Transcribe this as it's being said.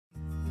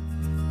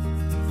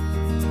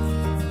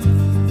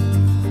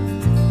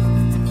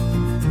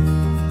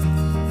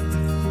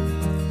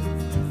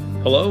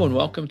Hello and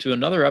welcome to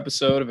another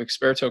episode of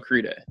Experto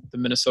Crede, the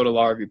Minnesota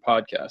Law Review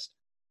podcast.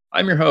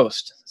 I'm your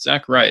host,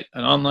 Zach Wright,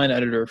 an online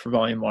editor for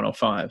Volume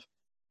 105.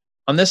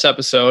 On this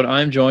episode,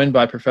 I am joined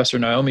by Professor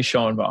Naomi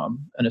Schoenbaum,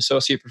 an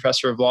associate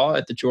professor of law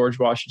at the George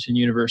Washington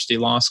University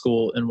Law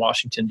School in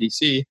Washington,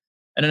 D.C.,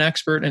 and an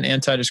expert in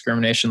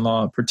anti-discrimination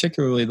law,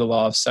 particularly the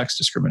law of sex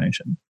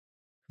discrimination.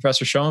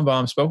 Professor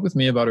Schoenbaum spoke with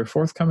me about her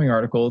forthcoming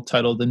article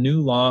titled The New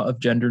Law of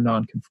Gender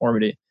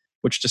Nonconformity,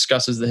 which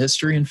discusses the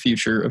history and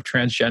future of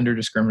transgender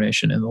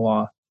discrimination in the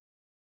law.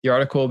 The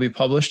article will be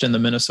published in the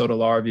Minnesota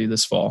Law Review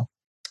this fall.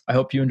 I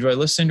hope you enjoy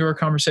listening to our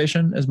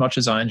conversation as much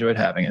as I enjoyed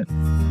having it.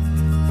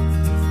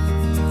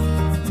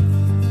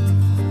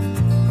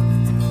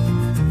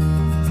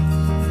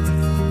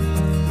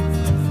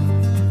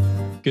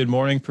 Good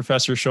morning,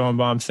 Professor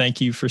Schoenbaum. Thank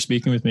you for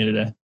speaking with me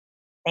today.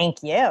 Thank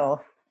you.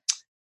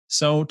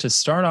 So to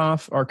start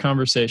off our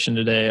conversation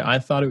today, I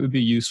thought it would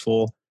be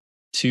useful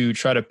to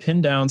try to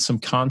pin down some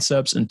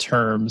concepts and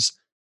terms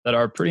that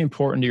are pretty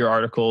important to your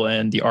article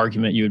and the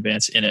argument you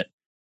advance in it.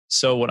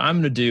 So what I'm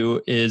going to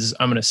do is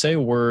I'm going to say a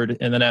word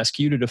and then ask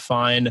you to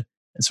define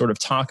and sort of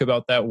talk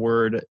about that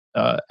word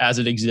as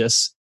it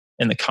exists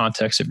in the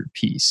context of your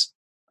piece.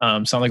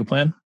 Sound like a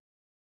plan?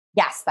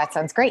 Yes, that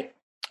sounds great.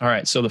 All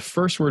right. So the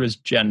first word is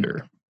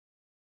gender.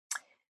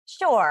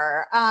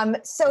 Sure.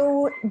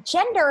 So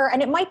gender,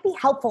 and it might be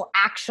helpful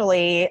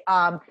actually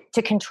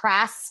to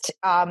contrast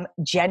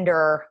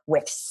gender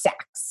with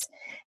sex.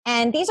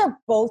 And these are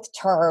both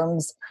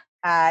terms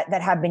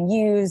that have been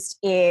used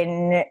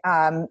in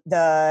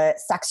the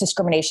sex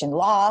discrimination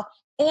law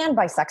and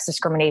by sex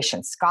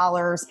discrimination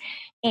scholars.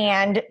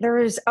 And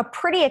there's a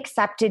pretty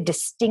accepted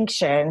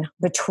distinction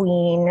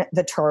between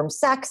the term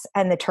sex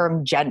and the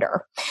term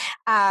gender.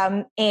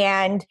 And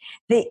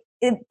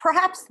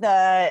perhaps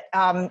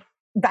the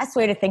best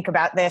way to think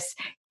about this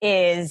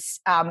is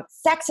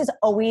sex has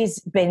always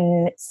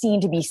been seen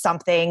to be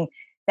something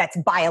that's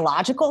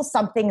biological,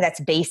 something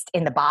that's based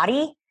in the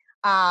body.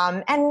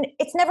 And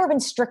it's never been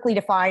strictly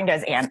defined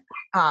as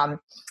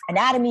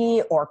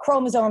anatomy or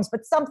chromosomes,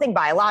 but something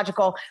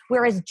biological,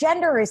 whereas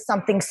gender is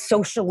something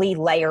socially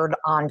layered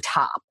on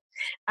top.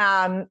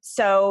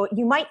 So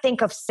you might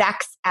think of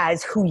sex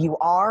as who you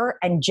are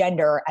and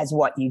gender as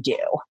what you do.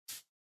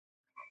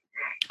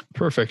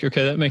 Perfect.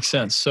 Okay, that makes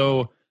sense.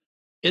 So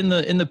in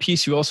the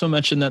piece, you also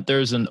mentioned that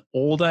there's an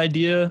old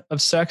idea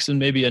of sex and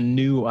maybe a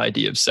new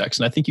idea of sex.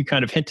 And I think you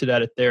kind of hinted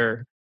at it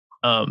there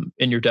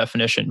in your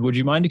definition. Would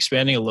you mind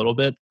expanding a little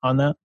bit on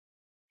that?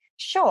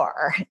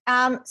 Sure.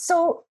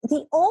 So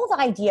the old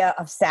idea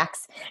of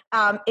sex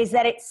is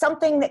that it's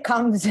something that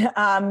comes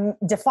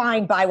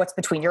defined by what's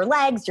between your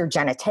legs, your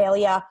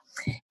genitalia.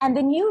 And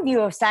the new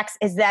view of sex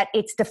is that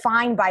it's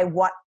defined by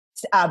what's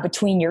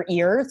between your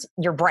ears,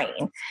 your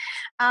brain.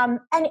 And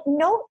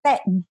note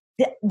that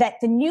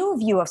the new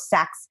view of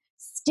sex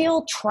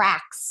still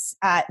tracks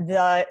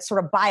the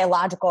sort of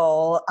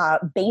biological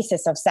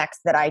basis of sex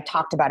that I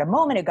talked about a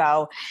moment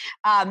ago.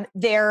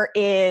 There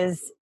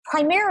is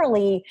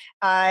primarily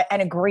an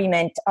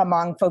agreement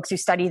among folks who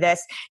study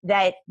this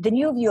that the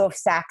new view of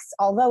sex,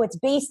 although it's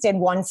based in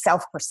one's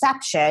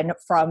self-perception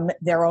from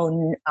their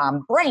own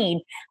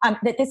brain,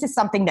 that this is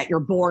something that you're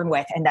born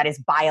with and that is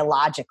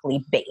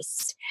biologically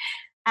based.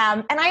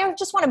 And I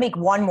just want to make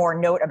one more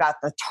note about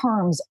the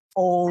terms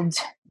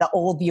the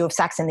old view of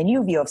sex and the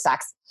new view of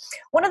sex.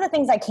 One of the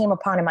things I came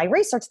upon in my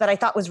research that I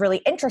thought was really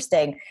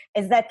interesting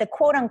is that the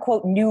quote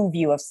unquote new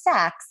view of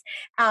sex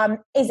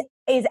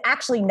is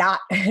actually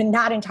not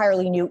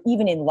entirely new,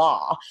 even in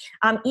law.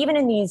 Even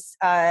in these,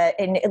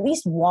 in at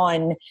least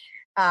one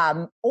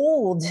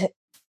old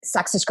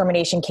sex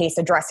discrimination case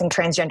addressing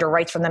transgender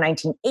rights from the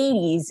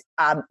 1980s,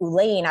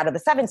 Ulaine out of the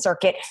Seventh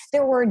Circuit,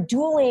 there were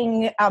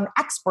dueling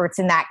experts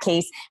in that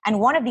case.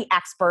 And one of the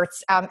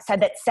experts said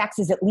that sex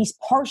is at least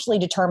partially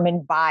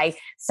determined by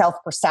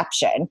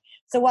self-perception.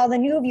 So while the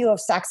new view of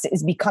sex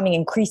is becoming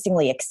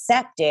increasingly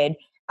accepted,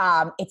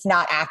 it's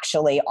not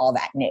actually all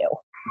that new.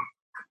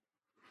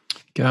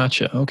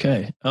 Gotcha.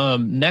 Okay.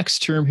 Next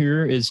term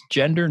here is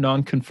gender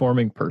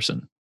nonconforming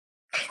person.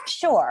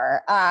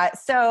 Sure.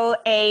 So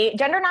a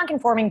gender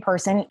nonconforming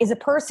person is a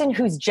person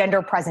whose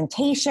gender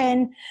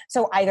presentation,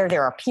 so either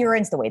their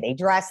appearance, the way they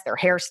dress, their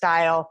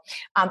hairstyle,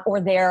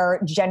 or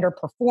their gender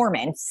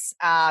performance,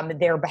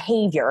 their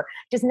behavior,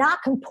 does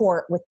not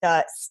comport with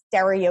the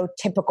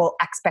stereotypical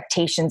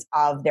expectations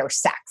of their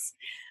sex.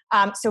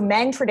 So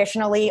men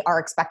traditionally are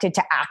expected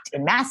to act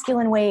in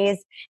masculine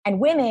ways, and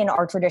women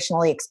are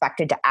traditionally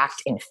expected to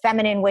act in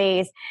feminine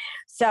ways.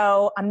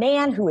 So a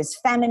man who is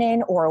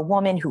feminine or a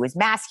woman who is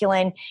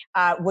masculine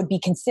would be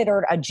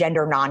considered a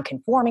gender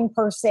nonconforming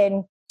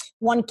person.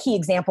 One key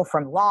example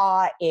from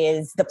law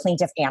is the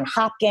plaintiff Ann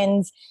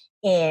Hopkins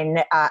in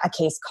a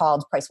case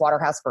called Price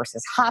Waterhouse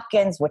versus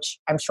Hopkins, which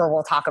I'm sure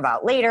we'll talk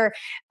about later.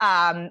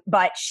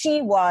 But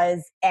she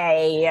was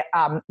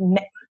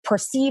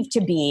perceived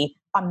to be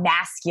a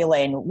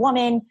masculine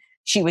woman.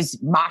 She was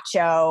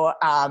macho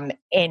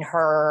in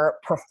her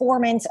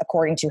performance,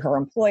 according to her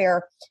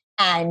employer.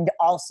 and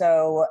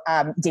also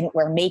didn't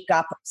wear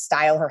makeup,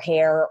 style her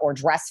hair, or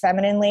dress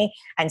femininely.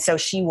 And so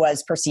she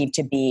was perceived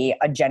to be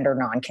a gender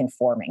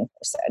nonconforming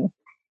person.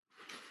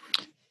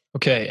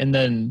 Okay. And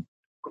then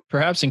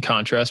perhaps in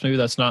contrast, maybe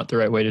that's not the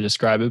right way to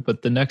describe it,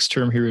 but the next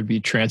term here would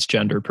be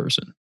transgender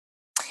person.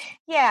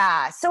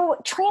 Yeah. So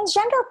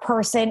transgender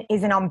person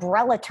is an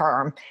umbrella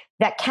term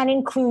that can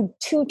include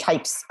two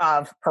types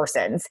of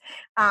persons.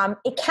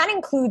 It can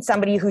include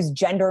somebody who's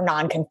gender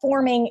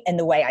nonconforming in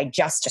the way I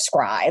just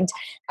described,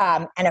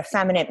 an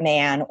effeminate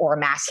man or a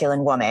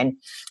masculine woman.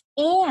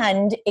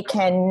 And it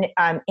can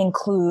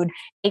include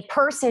a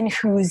person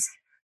whose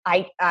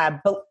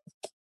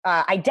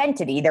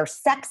identity, their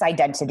sex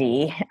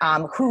identity,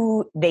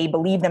 who they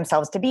believe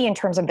themselves to be in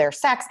terms of their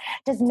sex,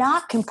 does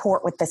not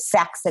comport with the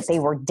sex that they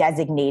were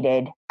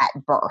designated at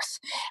birth.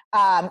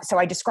 So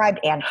I described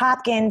Ann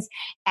Hopkins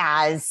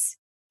as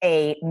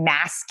a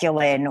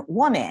masculine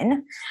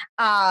woman.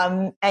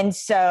 And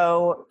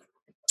so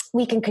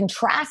we can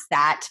contrast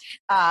that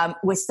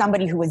with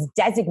somebody who was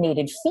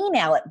designated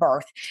female at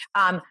birth,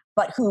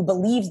 but who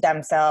believes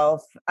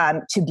themselves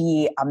to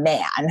be a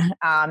man.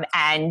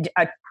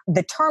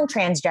 The term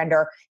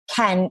transgender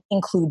can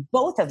include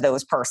both of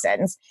those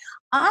persons.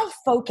 I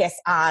focus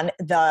on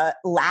the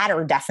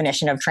latter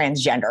definition of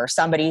transgender,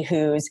 somebody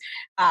whose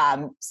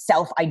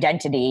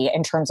self-identity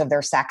in terms of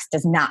their sex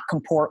does not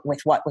comport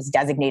with what was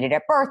designated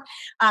at birth,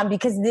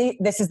 because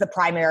this is the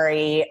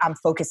primary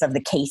focus of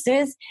the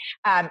cases.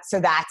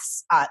 So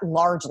that's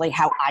largely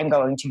how I'm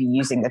going to be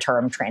using the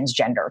term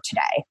transgender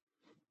today.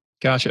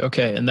 Gotcha.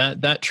 Okay. And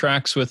that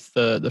tracks with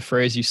the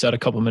phrase you said a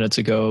couple minutes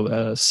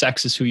ago,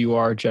 sex is who you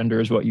are,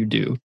 gender is what you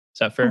do. Is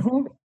that fair?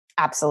 Mm-hmm.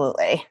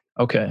 Absolutely.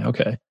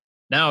 Okay.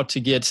 Now to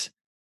get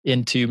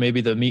into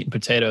maybe the meat and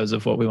potatoes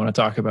of what we want to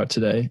talk about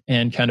today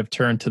and kind of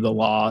turn to the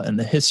law and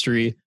the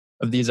history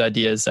of these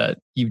ideas that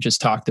you've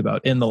just talked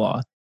about in the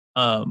law.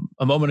 A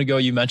moment ago,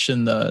 you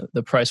mentioned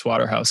the Price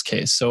Waterhouse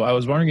case. So I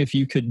was wondering if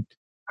you could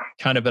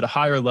kind of at a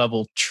higher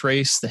level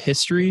trace the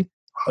history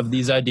of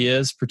these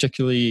ideas,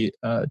 particularly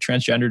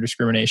transgender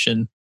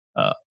discrimination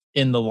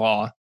in the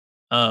law,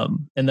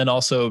 and then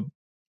also,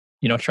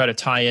 try to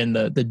tie in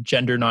the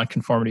gender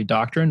nonconformity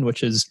doctrine,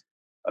 which is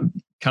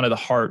kind of the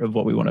heart of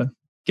what we want to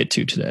get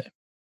to today.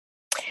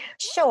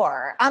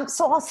 Sure.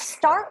 So I'll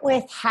start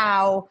with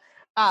how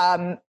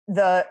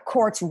the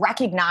courts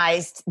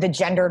recognized the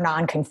gender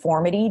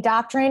nonconformity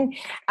doctrine,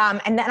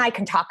 and then I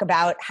can talk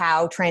about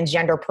how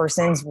transgender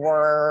persons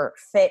were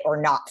fit or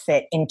not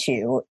fit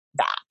into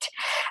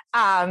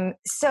that.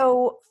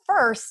 So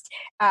first,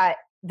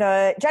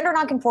 the gender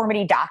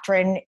nonconformity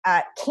doctrine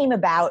came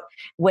about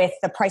with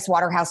the Price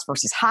Waterhouse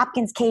versus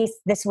Hopkins case.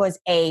 This was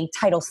a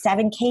Title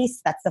VII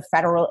case. That's the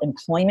federal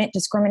employment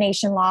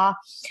discrimination law.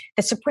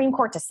 The Supreme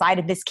Court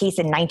decided this case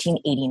in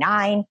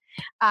 1989.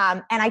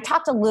 And I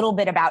talked a little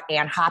bit about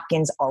Ann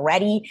Hopkins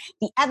already.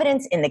 The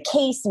evidence in the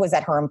case was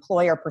that her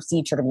employer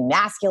perceived her to be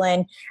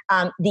masculine.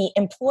 The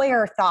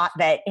employer thought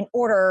that in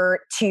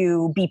order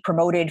to be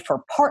promoted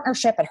for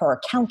partnership at her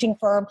accounting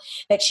firm,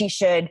 that she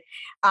should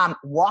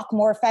walk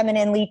more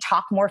femininely,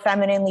 talk more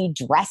femininely,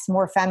 dress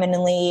more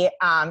femininely,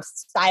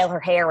 style her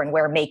hair, and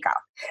wear makeup.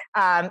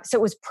 So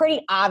it was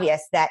pretty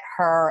obvious that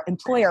her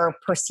employer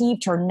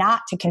perceived her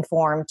not to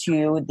conform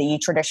to the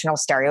traditional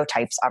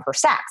stereotypes of her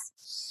sex.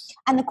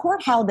 And the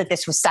court held that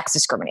this was sex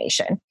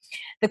discrimination.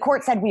 The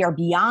court said we are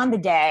beyond the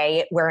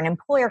day where an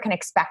employer can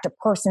expect a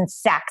person's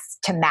sex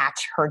to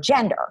match her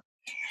gender.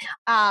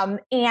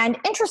 And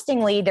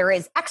interestingly, there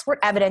is expert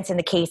evidence in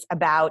the case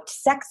about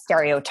sex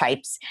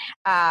stereotypes,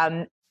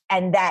 and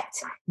that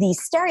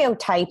these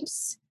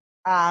stereotypes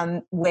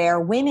where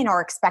women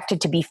are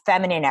expected to be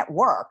feminine at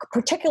work,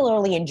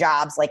 particularly in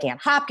jobs like Ann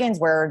Hopkins,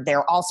 where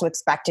they're also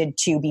expected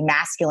to be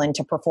masculine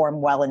to perform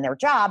well in their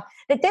job,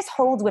 that this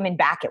holds women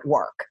back at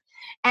work.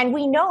 And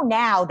we know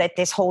now that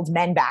this holds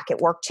men back at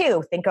work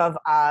too. Think of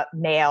a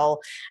male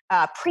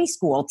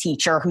preschool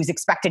teacher who's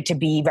expected to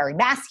be very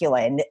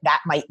masculine.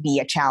 That might be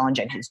a challenge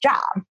in his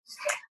job.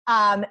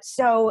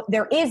 So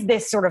there is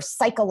this sort of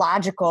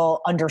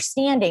psychological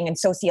understanding and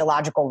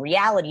sociological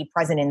reality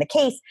present in the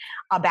case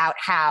about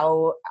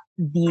how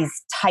these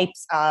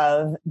types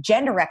of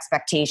gender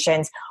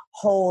expectations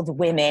hold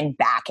women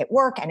back at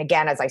work. And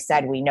again, as I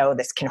said, we know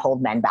this can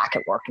hold men back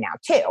at work now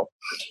too.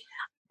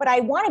 But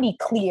I want to be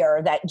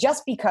clear that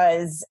just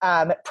because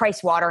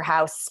Price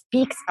Waterhouse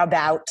speaks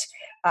about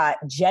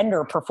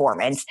gender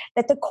performance,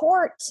 that the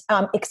court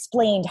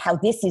explained how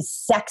this is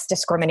sex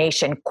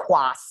discrimination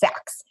qua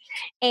sex.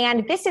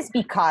 And this is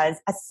because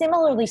a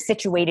similarly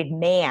situated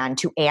man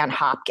to Ann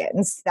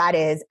Hopkins, that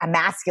is a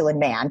masculine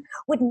man,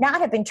 would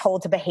not have been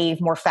told to behave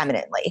more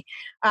femininely.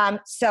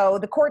 So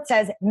the court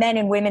says men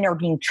and women are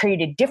being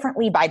treated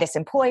differently by this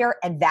employer,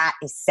 and that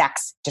is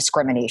sex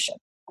discrimination.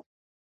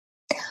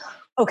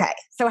 Okay,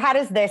 so how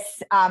does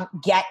this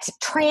get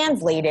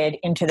translated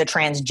into the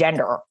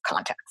transgender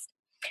context?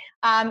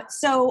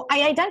 So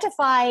I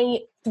identify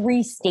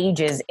 3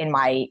 stages in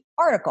my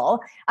article.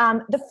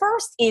 The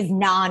first is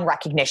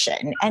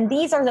non-recognition, and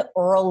these are the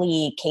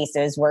early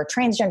cases where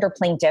transgender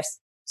plaintiffs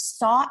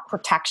sought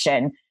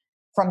protection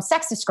from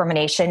sex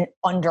discrimination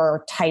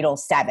under Title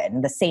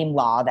VII, the same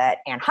law that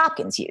Ann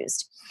Hopkins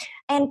used.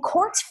 And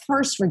courts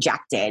first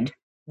rejected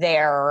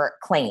their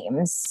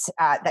claims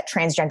that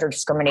transgender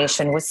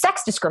discrimination was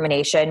sex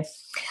discrimination.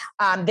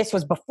 This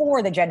was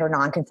before the gender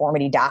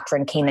nonconformity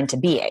doctrine came into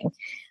being.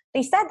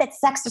 They said that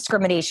sex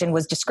discrimination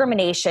was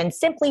discrimination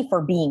simply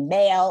for being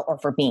male or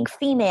for being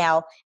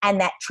female,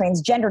 and that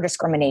transgender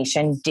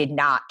discrimination did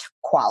not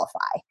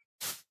qualify.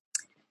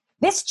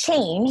 This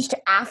changed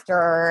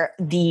after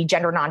the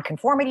gender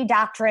nonconformity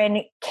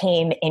doctrine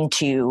came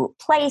into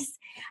place.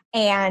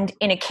 And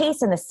in a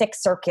case in the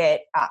Sixth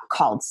Circuit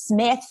called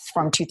Smith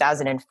from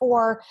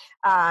 2004,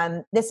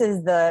 this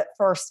is the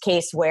first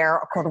case where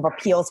a court of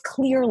appeals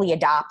clearly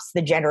adopts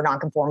the gender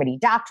nonconformity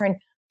doctrine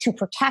to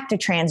protect a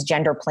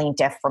transgender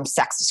plaintiff from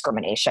sex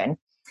discrimination.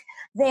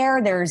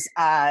 There's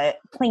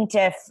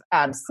plaintiff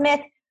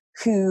Smith,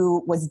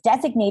 who was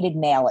designated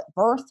male at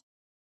birth,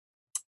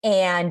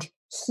 and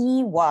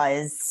he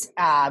was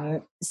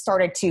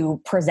started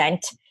to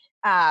present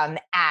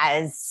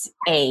as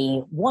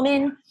a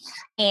woman,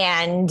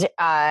 and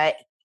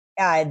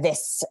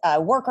this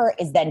worker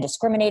is then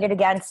discriminated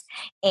against,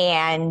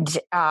 and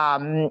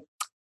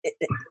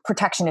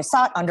protection is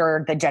sought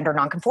under the gender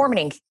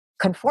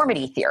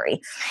nonconformity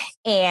theory.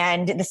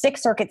 And the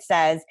Sixth Circuit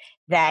says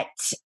that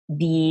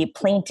the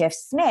plaintiff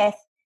Smith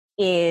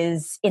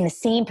is in the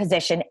same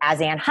position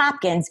as Ann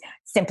Hopkins,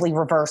 simply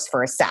reversed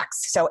for his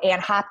sex. So Ann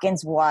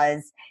Hopkins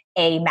was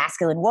a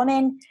masculine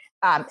woman.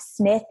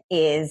 Smith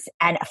is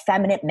an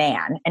effeminate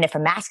man. And if a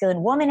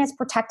masculine woman is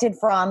protected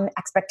from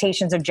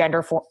expectations of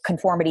gender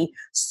conformity,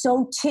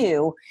 so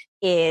too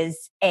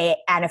is an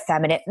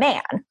effeminate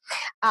man.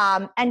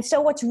 And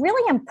so what's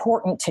really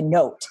important to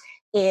note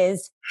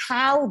is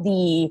how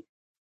the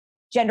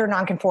gender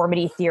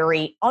nonconformity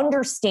theory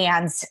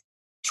understands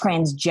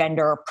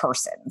transgender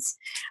persons.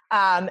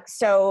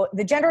 So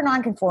the gender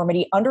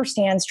nonconformity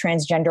understands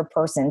transgender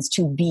persons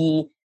to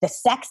be the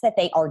sex that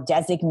they are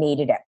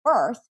designated at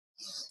birth,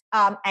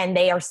 and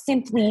they are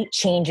simply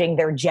changing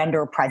their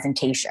gender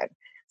presentation.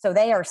 So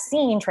they are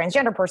seen,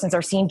 transgender persons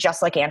are seen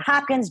just like Ann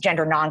Hopkins,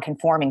 gender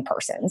nonconforming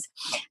persons.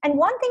 And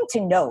one thing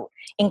to note,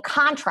 in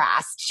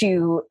contrast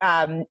to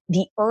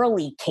the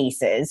early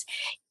cases,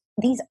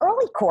 these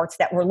early courts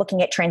that were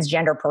looking at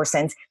transgender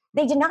persons,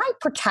 they denied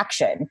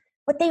protection,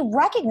 but they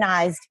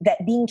recognized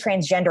that being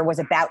transgender was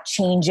about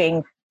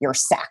changing your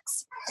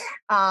sex.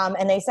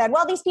 And they said,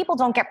 well, these people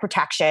don't get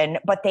protection,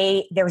 but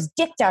there's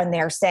dicta in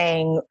there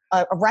saying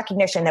a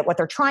recognition that what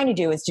they're trying to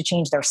do is to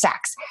change their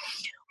sex.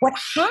 What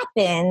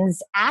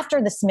happens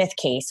after the Smith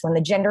case, when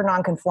the gender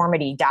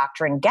nonconformity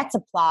doctrine gets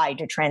applied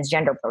to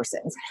transgender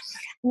persons,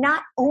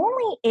 not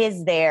only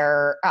is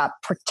there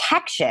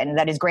protection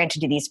that is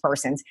granted to these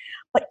persons,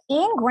 but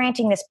in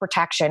granting this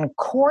protection,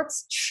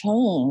 courts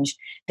change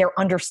their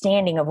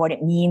understanding of what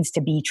it means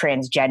to be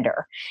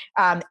transgender.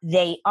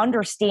 They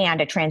understand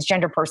a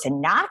transgender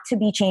person not to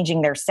be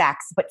changing their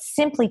sex, but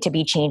simply to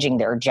be changing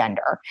their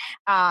gender.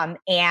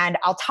 And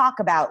I'll talk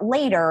about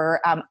later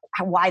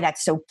why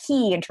that's so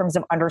key in terms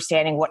of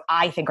understanding what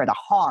I think are the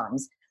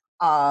harms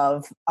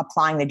of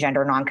applying the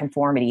gender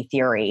nonconformity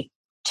theory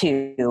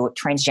to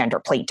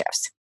transgender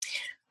plaintiffs.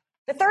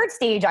 The third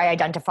stage I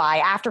identify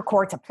after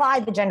courts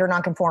applied the gender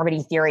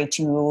nonconformity theory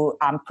to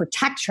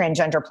protect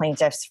transgender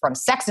plaintiffs from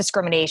sex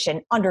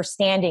discrimination,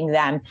 understanding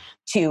them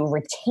to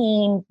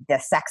retain the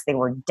sex they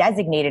were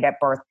designated at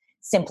birth,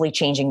 simply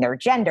changing their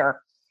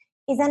gender,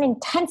 is an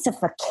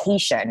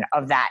intensification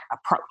of that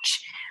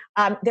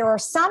approach. There are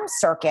some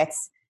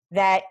circuits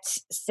that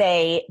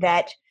say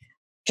that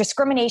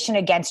discrimination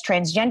against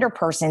transgender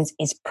persons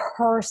is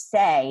per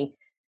se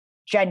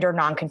gender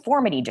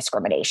nonconformity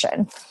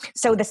discrimination.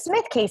 So the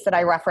Smith case that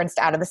I referenced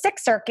out of the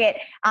Sixth Circuit,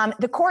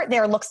 the court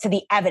there looks to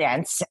the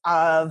evidence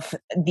of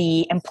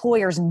the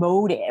employer's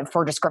motive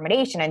for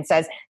discrimination and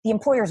says the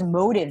employer's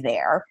motive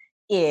there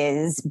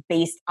is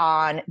based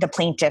on the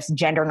plaintiff's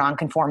gender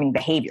nonconforming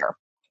behavior.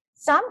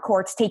 Some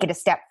courts take it a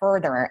step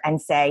further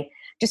and say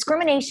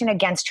discrimination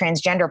against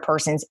transgender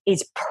persons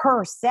is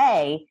per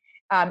se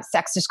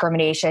sex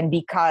discrimination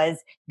because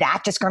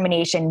that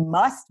discrimination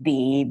must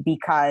be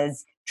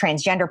because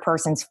transgender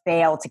persons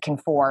fail to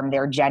conform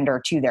their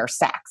gender to their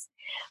sex.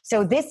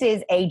 So this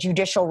is a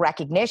judicial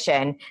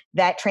recognition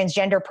that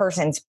transgender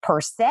persons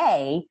per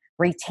se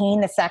retain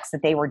the sex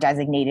that they were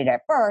designated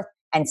at birth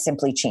and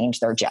simply change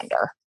their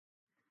gender.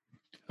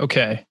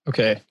 Okay,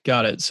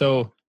 got it.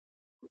 So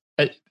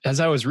as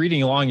I was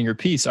reading along in your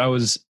piece, I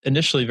was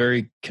initially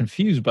very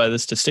confused by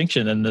this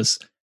distinction and this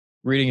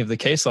reading of the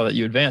case law that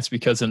you advanced,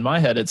 because in my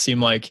head, it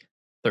seemed like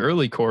the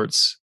early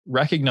courts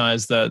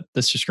recognized that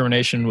this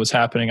discrimination was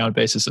happening on a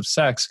basis of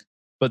sex,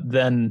 but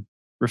then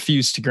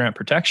refused to grant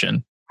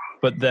protection.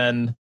 But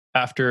then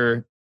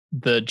after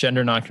the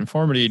gender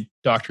nonconformity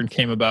doctrine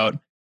came about,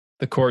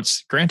 the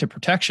courts granted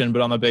protection,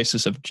 but on the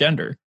basis of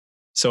gender.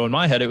 So in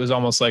my head, it was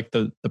almost like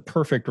the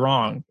perfect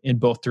wrong in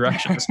both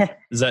directions.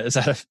 Is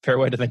that a fair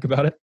way to think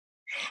about it?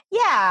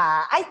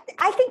 Yeah,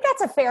 I think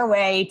that's a fair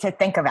way to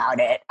think about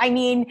it. I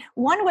mean,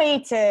 one way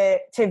to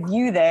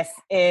view this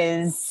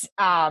is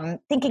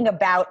thinking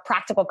about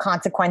practical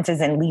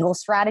consequences and legal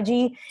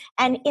strategy.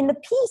 And in the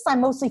piece,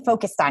 I'm mostly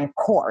focused on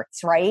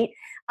courts, right?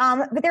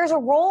 But there's a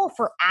role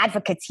for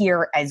advocates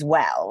here as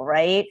well,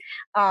 right?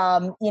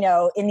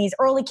 In these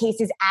early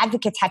cases,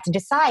 advocates had to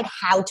decide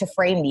how to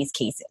frame these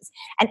cases.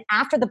 And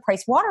after the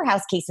Price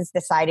Waterhouse cases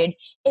decided,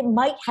 it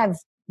might have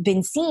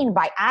been seen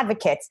by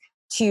advocates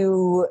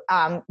to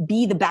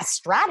be the best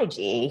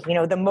strategy,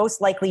 the most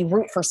likely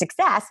route for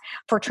success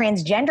for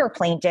transgender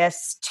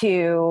plaintiffs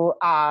to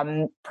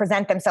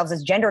present themselves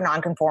as gender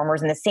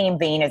nonconformers in the same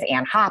vein as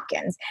Ann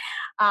Hopkins.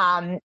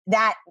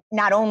 That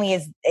not only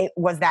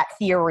was that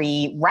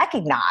theory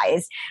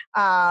recognized,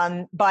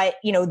 but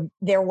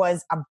there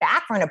was a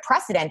background of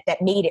precedent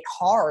that made it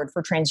hard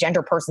for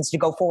transgender persons to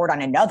go forward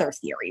on another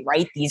theory,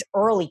 right? These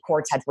early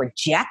courts had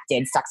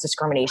rejected sex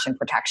discrimination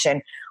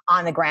protection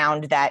on the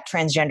ground that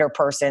transgender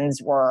persons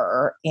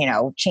were,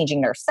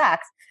 changing their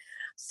sex.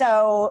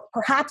 So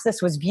perhaps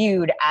this was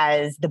viewed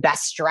as the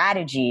best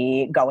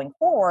strategy going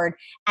forward,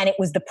 and it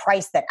was the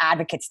price that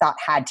advocates thought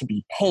had to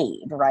be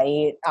paid,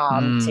 right,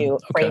 to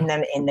frame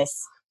them in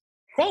this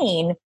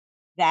vein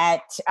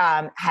that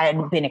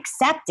had been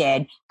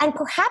accepted and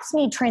perhaps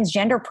made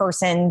transgender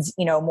persons,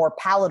 more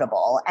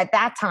palatable. At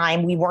that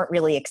time, we weren't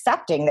really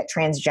accepting that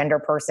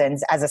transgender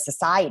persons as a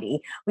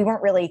society, we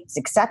weren't really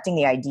accepting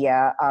the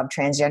idea of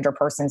transgender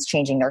persons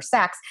changing their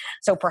sex.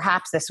 So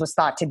perhaps this was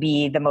thought to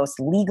be the most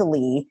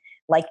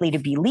likely to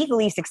be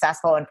legally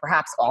successful and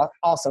perhaps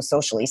also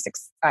socially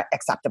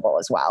acceptable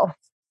as well.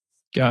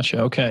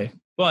 Gotcha. Okay.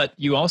 But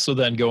you also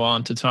then go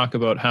on to talk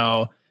about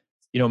how,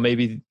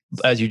 maybe,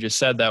 as you just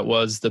said, that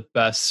was the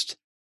best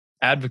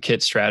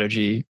advocate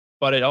strategy,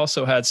 but it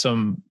also had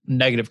some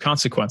negative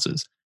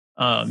consequences.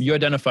 You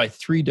identify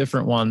 3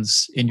 different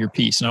ones in your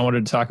piece, and I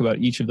wanted to talk about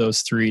each of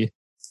those 3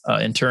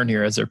 in turn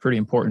here, as they're pretty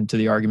important to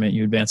the argument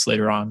you advance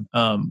later on.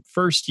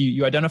 First,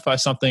 you identify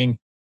something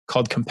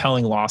called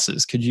compelling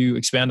losses. Could you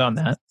expand on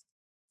that?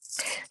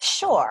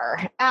 Sure.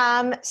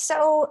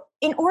 So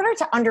in order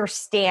to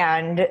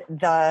understand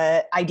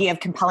the idea of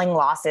compelling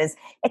losses,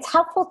 it's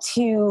helpful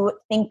to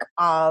think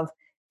of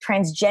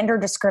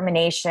transgender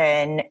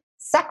discrimination,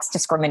 sex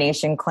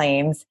discrimination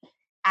claims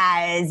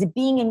as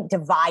being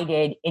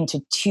divided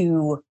into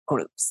 2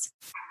 groups.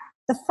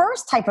 The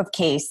first type of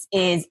case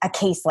is a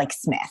case like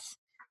Smith.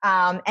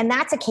 And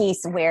that's a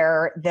case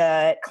where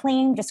the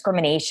claim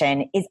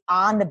discrimination is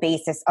on the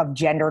basis of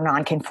gender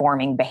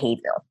nonconforming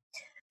behavior.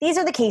 These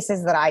are the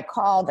cases that I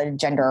call the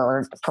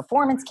gender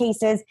performance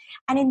cases.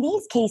 And in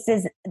these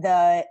cases,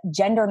 the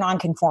gender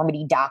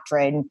nonconformity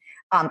doctrine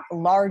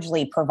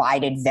largely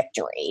provided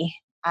victory.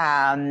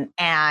 I'll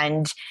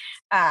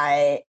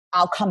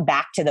come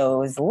back to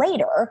those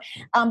later.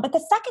 But the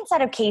second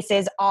set of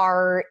cases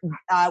are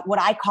what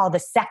I call the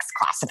sex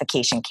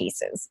classification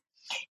cases.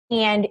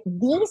 And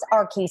these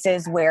are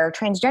cases where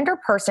transgender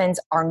persons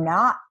are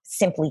not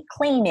simply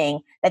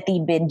claiming that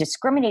they've been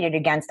discriminated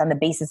against on the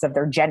basis of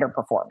their gender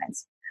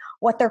performance.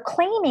 What they're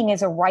claiming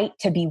is a right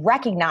to be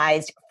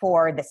recognized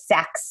for the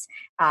sex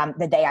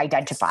that they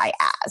identify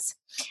as.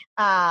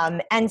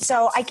 And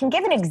so I can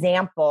give an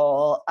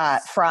example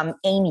from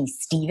Amy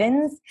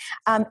Stevens.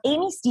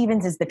 Amy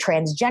Stevens is the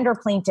transgender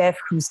plaintiff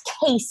whose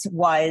case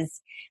was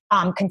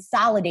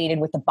consolidated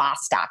with the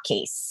Bostock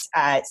case.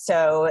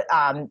 So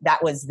that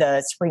was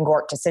the Supreme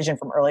Court decision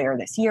from earlier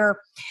this year.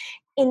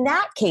 In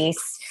that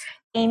case,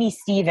 Amy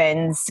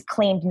Stevens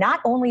claimed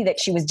not only that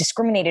she was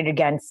discriminated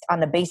against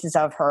on the basis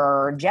of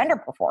her gender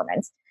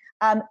performance,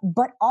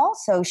 but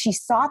also she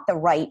sought the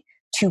right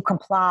to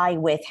comply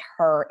with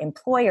her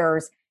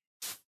employer's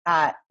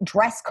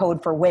dress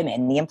code for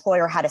women. The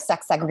employer had a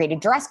sex segregated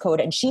dress code,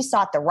 and she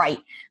sought the right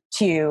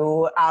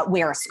to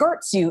wear a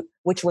skirt suit,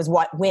 which was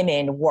what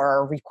women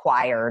were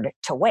required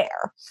to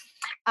wear.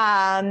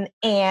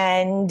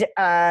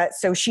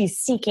 So she's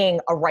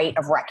seeking a right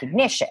of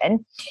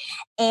recognition.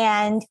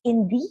 And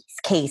in these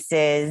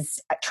cases,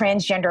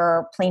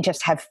 transgender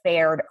plaintiffs have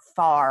fared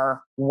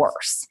far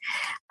worse.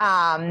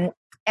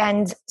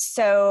 And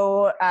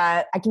so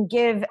I can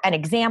give an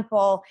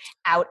example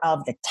out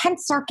of the 10th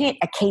Circuit,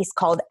 a case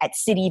called At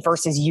City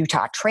versus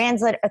Utah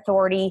Transit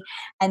Authority.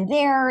 And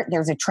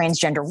there's a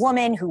transgender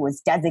woman who was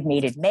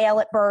designated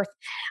male at birth,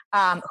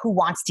 who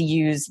wants to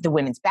use the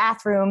women's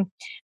bathroom.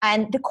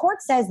 And the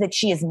court says that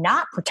she is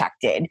not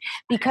protected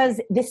because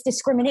this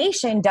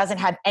discrimination doesn't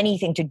have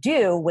anything to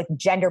do with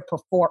gender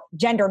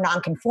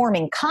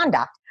nonconforming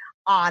conduct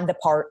on the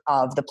part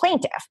of the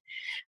plaintiff.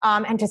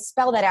 And to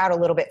spell that out a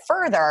little bit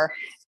further,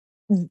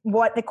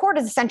 what the court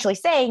is essentially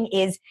saying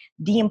is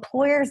the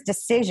employer's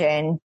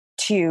decision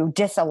to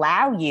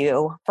disallow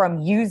you from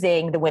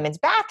using the women's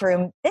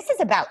bathroom, this is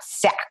about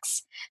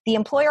sex. The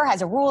employer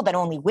has a rule that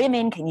only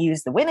women can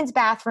use the women's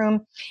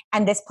bathroom,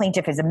 and this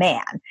plaintiff is a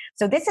man.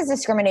 So this is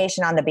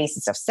discrimination on the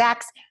basis of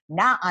sex,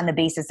 not on the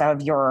basis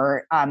of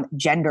your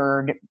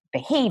gendered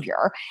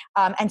behavior.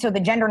 And so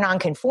the gender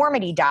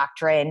nonconformity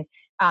doctrine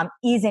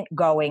isn't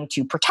going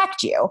to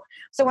protect you.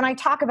 So when I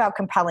talk about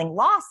compelling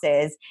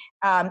losses,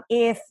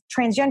 if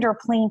transgender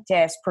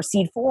plaintiffs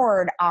proceed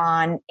forward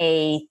on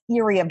a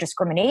theory of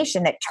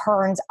discrimination that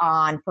turns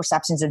on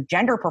perceptions of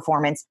gender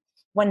performance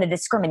when the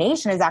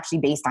discrimination is actually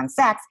based on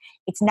sex,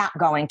 it's not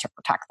going to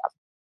protect them.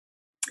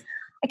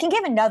 I can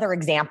give another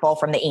example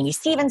from the Amy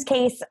Stevens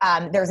case.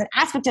 There's an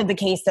aspect of the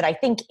case that I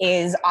think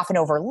is often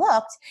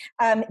overlooked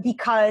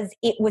because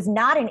it was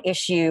not an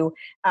issue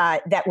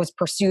that was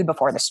pursued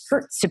before the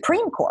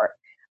Supreme Court.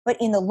 But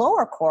in the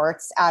lower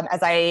courts, as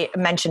I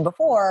mentioned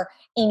before,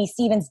 Amy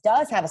Stevens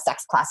does have a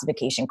sex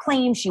classification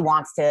claim. She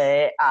wants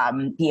to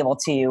be able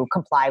to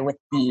comply with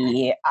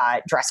the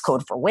dress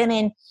code for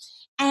women.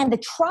 And the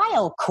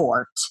trial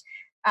court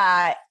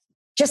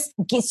just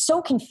gets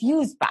so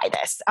confused by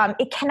this.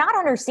 It cannot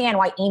understand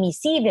why Amy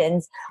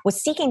Stevens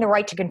was seeking the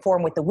right to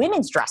conform with the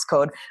women's dress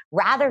code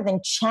rather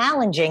than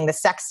challenging the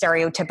sex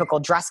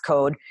stereotypical dress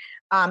code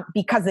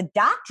because the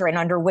doctrine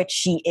under which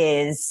she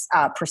is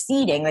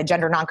proceeding, the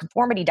gender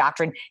nonconformity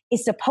doctrine,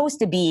 is supposed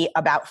to be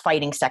about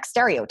fighting sex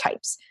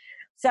stereotypes.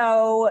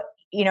 So,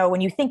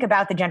 when you think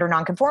about the gender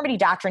nonconformity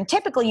doctrine,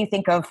 typically you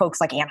think of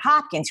folks like Ann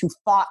Hopkins who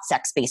fought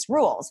sex-based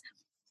rules.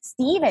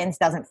 Stevens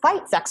doesn't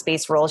fight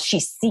sex-based rules.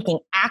 She's seeking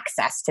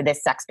access to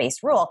this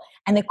sex-based rule.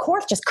 And the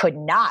court just could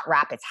not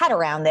wrap its head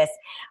around this.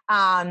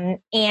 And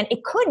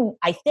it couldn't,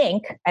 I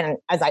think, and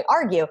as I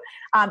argue,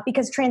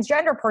 because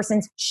transgender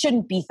persons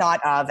shouldn't be thought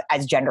of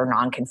as gender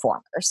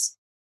nonconformers.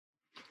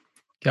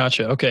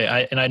 Gotcha.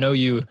 Okay. I know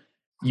you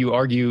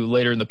argue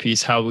later in the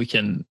piece how we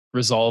can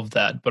resolve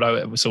that,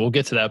 so we'll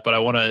get to that, but I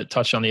want to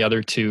touch on the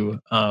other two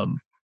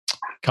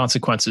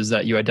consequences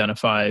that you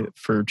identify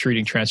for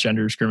treating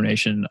transgender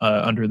discrimination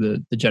under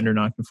the gender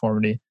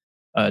nonconformity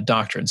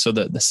doctrine. So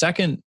the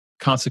second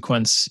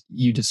consequence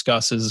you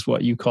discuss is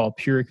what you call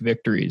Pyrrhic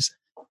victories.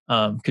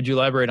 Could you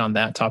elaborate on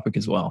that topic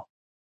as well?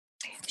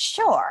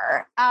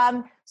 Sure.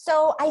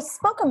 So I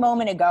spoke a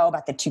moment ago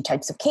about the two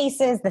types of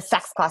cases, the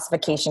sex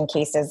classification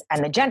cases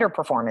and the gender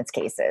performance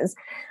cases.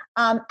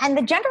 And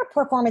the gender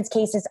performance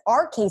cases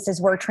are cases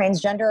where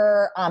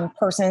transgender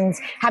persons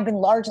have been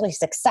largely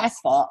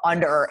successful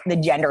under the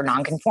gender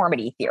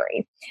nonconformity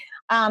theory.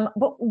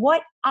 But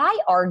what I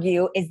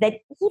argue is that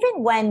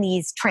even when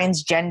these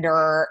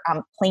transgender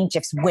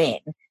plaintiffs win,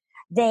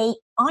 they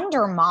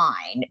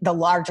undermine the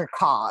larger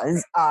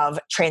cause of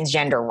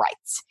transgender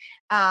rights.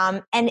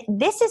 And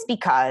this is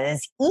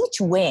because each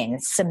win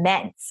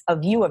cements a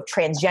view of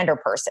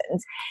transgender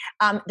persons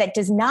that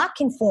does not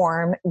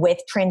conform with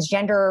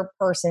transgender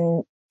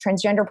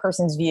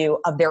persons' view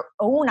of their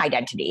own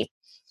identity,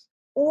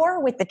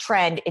 or with the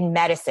trend in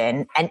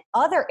medicine and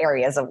other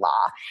areas of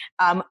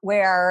law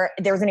where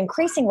there's an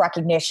increasing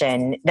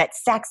recognition that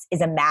sex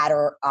is a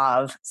matter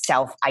of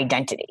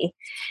self-identity.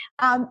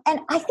 And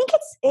I think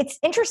it's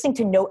interesting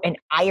to note an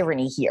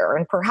irony here,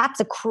 and perhaps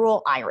a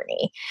cruel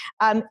irony.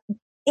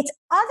 It's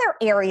other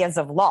areas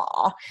of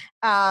law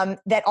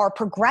that are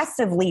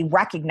progressively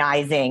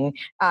recognizing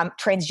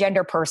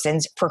transgender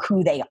persons for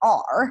who they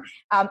are,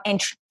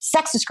 and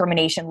sex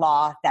discrimination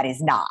law that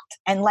is not.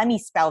 And let me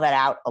spell that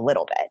out a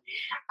little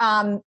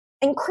bit.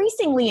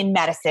 Increasingly in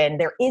medicine,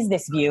 there is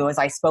this view, as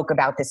I spoke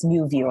about, this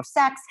new view of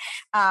sex,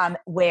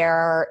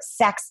 where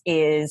sex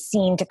is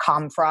seen to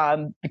come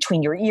from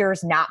between your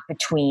ears, not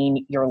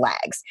between your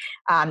legs.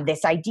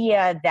 This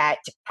idea that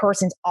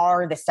persons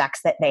are the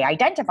sex that they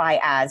identify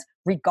as,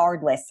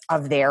 regardless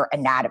of their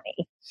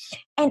anatomy.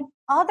 And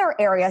other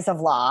areas of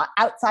law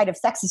outside of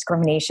sex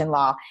discrimination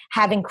law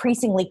have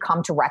increasingly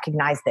come to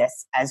recognize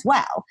this as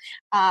well.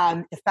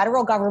 The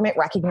federal government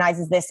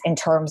recognizes this in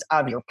terms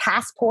of your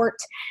passport,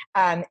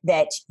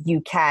 that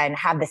you can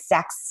have the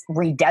sex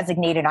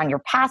redesignated on your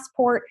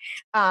passport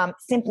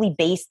simply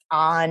based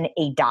on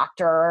a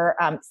doctor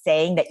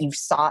saying that you've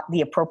sought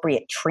the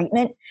appropriate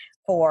treatment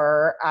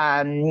for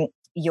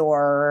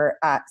your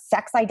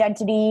sex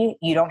identity.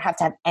 You don't have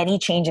to have any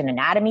change in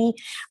anatomy.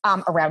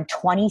 Around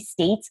 20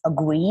 states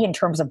agree in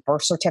terms of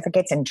birth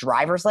certificates and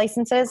driver's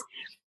licenses.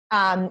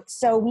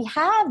 So we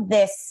have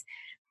this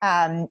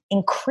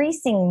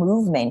increasing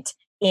movement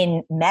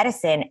in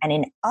medicine and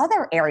in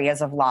other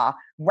areas of law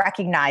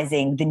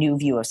recognizing the new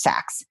view of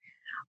sex.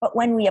 But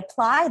when we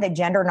apply the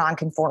gender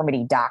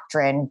nonconformity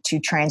doctrine to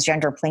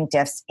transgender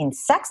plaintiffs in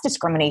sex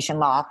discrimination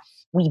law,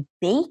 we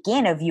bake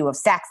in a view of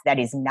sex that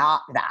is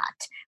not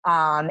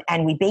that.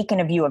 And we bake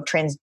in a view of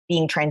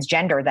being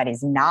transgender that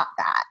is not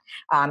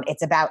that.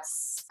 It's about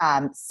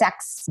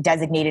sex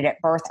designated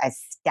at birth as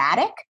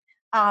static,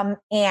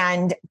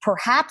 and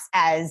perhaps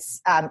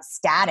as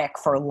static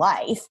for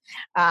life,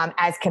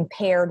 as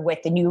compared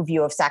with the new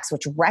view of sex,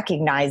 which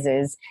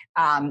recognizes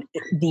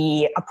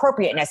the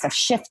appropriateness of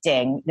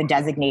shifting the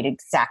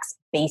designated sex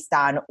based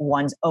on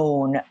one's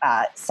own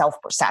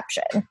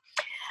self-perception.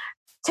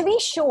 To be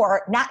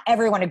sure, not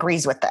everyone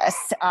agrees with this.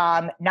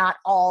 Not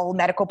all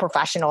medical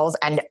professionals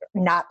and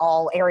not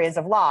all areas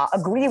of law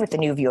agree with the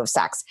new view of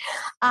sex.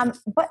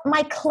 But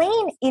my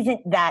claim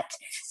isn't that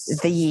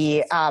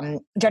the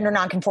gender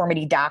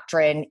nonconformity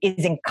doctrine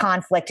is in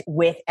conflict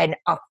with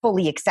a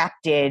fully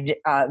accepted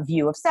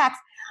view of sex,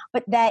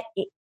 but that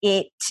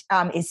it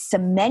is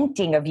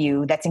cementing a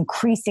view that's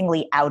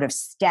increasingly out of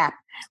step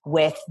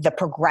with the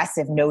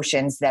progressive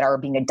notions that are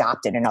being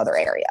adopted in other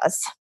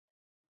areas.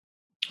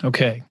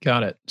 Okay,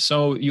 got it.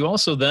 So you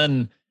also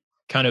then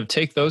kind of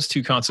take those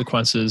two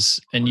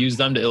consequences and use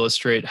them to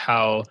illustrate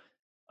how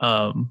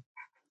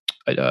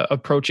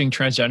approaching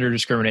transgender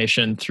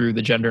discrimination through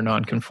the gender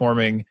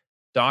nonconforming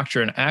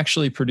doctrine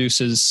actually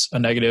produces a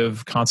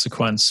negative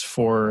consequence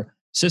for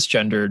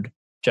cisgendered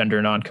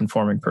gender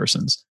nonconforming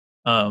persons.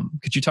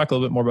 Could you talk a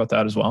little bit more about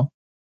that as well?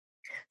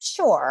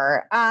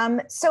 Sure.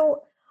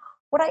 So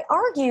what I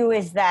argue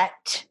is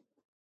that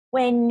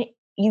when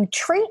you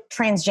treat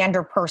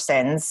transgender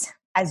persons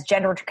as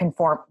gender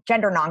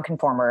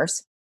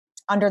nonconformers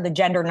under the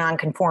gender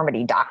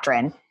nonconformity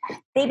doctrine,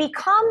 they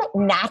become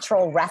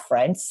natural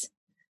reference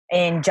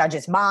in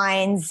judges'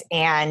 minds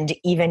and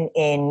even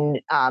in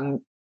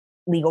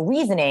legal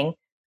reasoning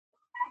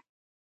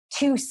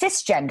to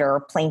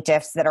cisgender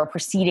plaintiffs that are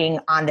proceeding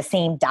on the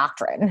same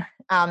doctrine.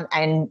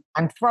 And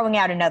I'm throwing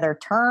out another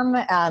term.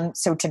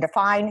 So to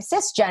define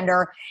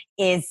cisgender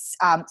is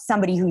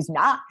somebody who's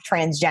not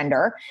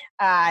transgender.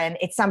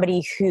 It's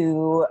somebody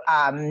who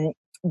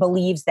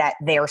believes that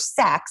their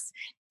sex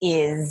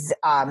is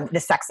the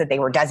sex that they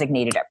were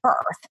designated at birth.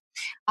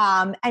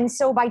 And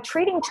so by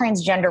treating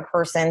transgender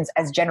persons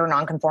as gender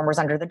nonconformers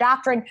under the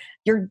doctrine,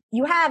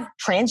 you have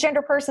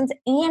transgender persons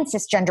and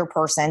cisgender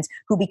persons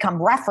who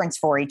become reference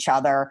for each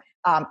other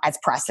as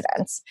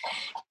precedents.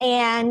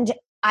 And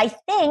I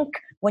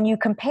think when you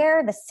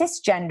compare the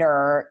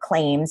cisgender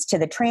claims to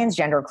the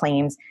transgender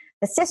claims,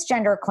 the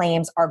cisgender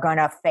claims are going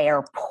to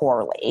fare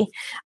poorly.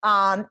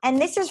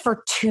 And this is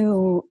for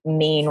two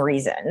main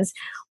reasons.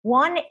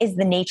 One is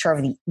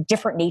the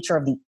different nature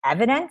of the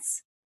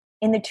evidence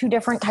in the two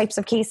different types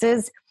of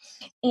cases.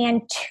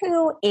 And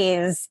two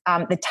is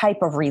the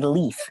type of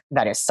relief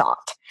that is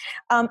sought.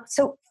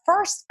 So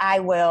first, I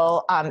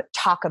will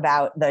talk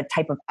about the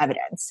type of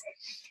evidence.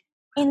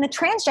 In the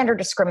transgender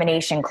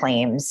discrimination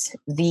claims,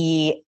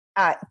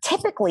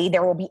 typically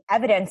there will be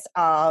evidence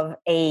of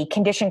a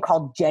condition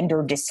called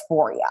gender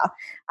dysphoria,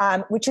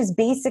 which is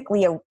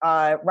basically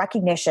a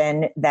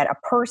recognition that a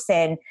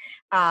person,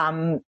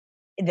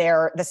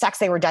 the sex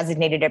they were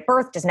designated at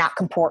birth does not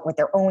comport with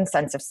their own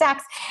sense of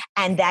sex,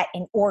 and that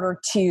in order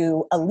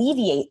to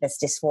alleviate this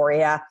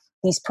dysphoria,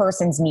 these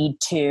persons need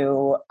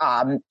to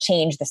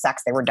change the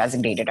sex they were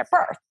designated at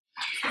birth.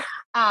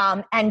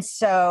 And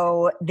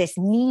so this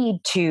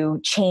need to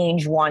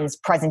change one's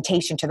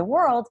presentation to the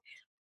world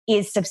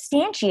is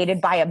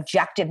substantiated by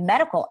objective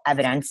medical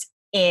evidence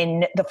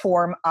in the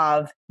form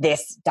of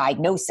this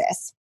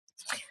diagnosis.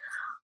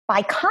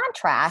 By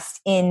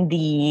contrast, in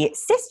the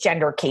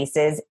cisgender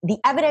cases, the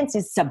evidence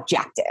is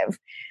subjective.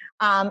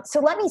 So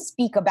let me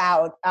speak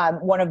about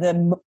one of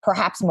the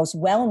perhaps most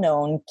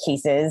well-known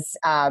cases,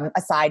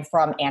 aside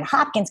from Ann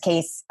Hopkins'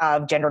 case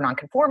of gender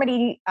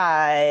nonconformity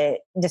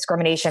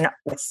discrimination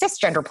with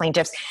cisgender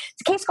plaintiffs.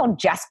 It's a case called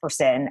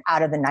Jesperson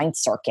out of the Ninth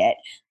Circuit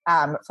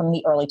from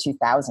the early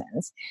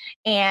 2000s.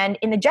 And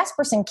in the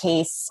Jesperson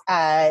case,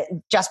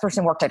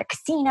 Jesperson worked at a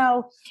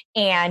casino,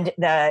 and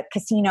the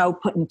casino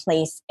put in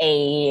place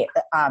a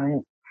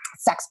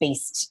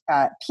sex-based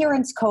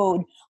appearance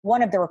code.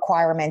 One of the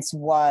requirements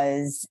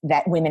was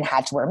that women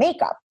had to wear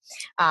makeup.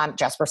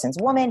 Jesperson's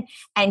a woman,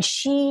 and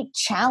she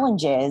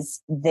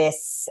challenges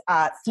this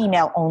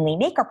female-only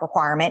makeup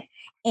requirement.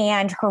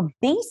 And her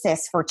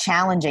basis for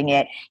challenging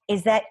it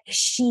is that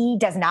she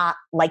does not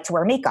like to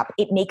wear makeup.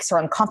 It makes her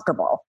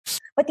uncomfortable.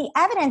 But the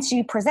evidence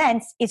she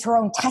presents is her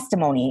own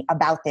testimony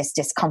about this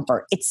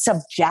discomfort. It's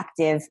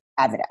subjective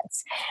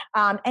evidence.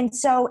 And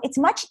so it's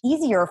much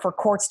easier for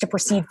courts to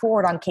proceed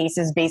forward on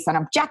cases based on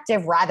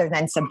objective rather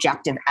than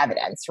subjective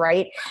evidence,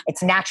 right?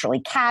 It's naturally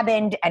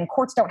cabined, and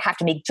courts don't have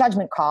to make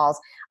judgment calls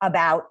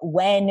about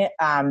when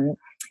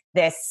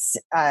this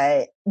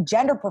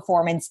gender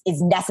performance is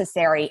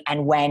necessary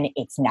and when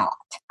it's not.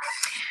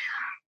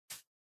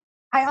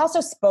 I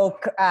also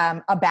spoke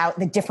about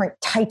the different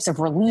types of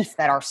relief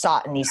that are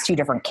sought in these two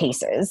different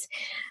cases.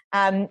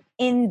 In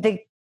the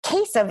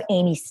case of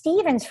Amy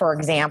Stevens, for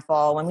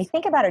example, when we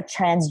think about a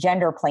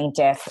transgender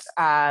plaintiff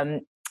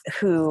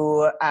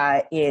who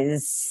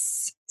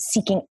is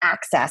seeking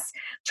access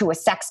to a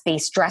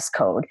sex-based dress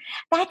code,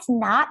 that's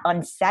not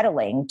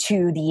unsettling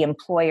to the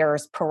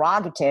employer's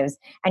prerogatives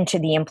and to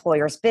the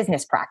employer's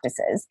business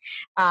practices.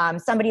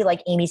 Somebody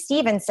like Amy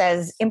Stevens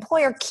says,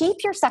 employer,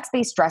 keep your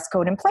sex-based dress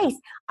code in place.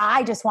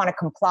 I just want to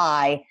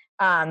comply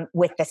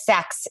with the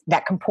sex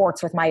that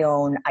comports with my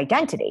own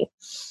identity.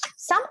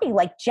 Somebody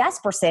like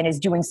Jesperson is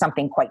doing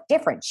something quite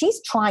different. She's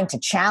trying to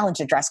challenge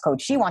the dress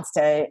code. She wants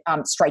to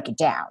strike it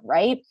down,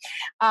 right?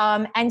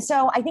 And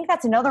so I think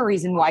that's another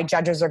reason why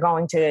judges are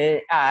going to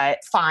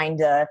find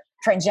the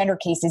transgender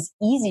cases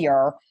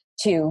easier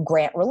to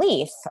grant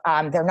relief.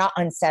 They're not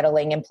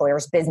unsettling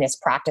employers' business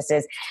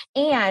practices,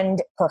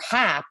 and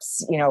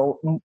perhaps,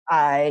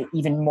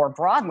 even more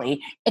broadly,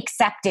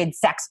 accepted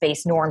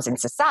sex-based norms in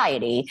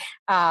society.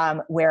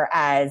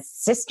 Whereas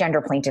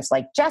cisgender plaintiffs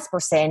like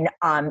Jesperson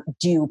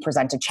do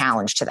present a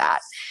challenge to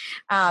that.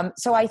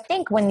 So I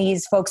think when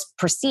these folks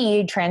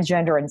proceed,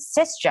 transgender and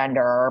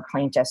cisgender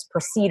plaintiffs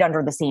proceed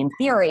under the same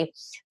theory,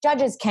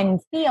 judges can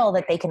feel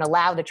that they can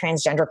allow the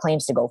transgender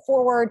claims to go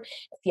forward,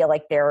 feel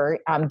like they're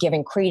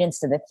giving credence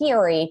to the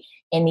theory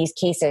in these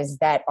cases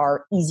that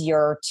are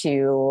easier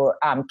to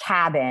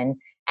cabin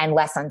and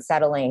less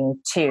unsettling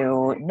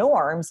to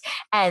norms,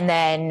 and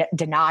then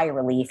deny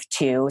relief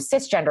to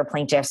cisgender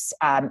plaintiffs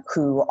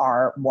who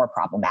are more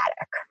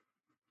problematic.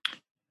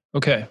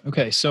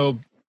 Okay. So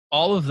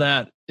all of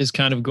that is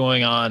kind of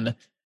going on,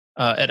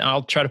 and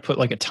I'll try to put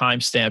like a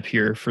timestamp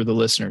here for the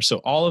listener. So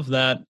all of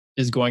that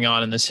is going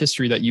on in this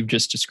history that you've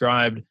just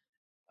described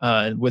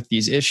with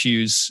these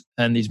issues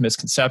and these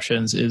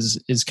misconceptions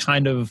is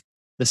kind of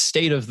the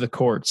state of the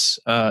courts,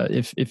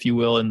 if you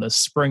will, in the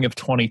spring of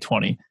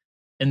 2020.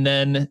 And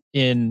then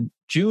in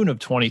June of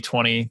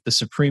 2020, the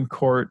Supreme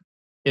Court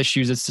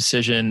issues its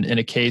decision in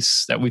a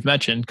case that we've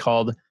mentioned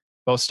called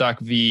Bostock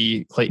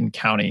v. Clayton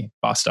County,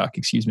 Bostock,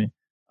 excuse me.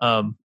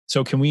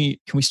 So can we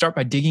start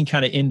by digging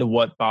kind of into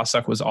what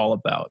Bostock was all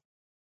about?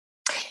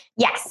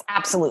 Yes,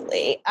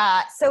 absolutely.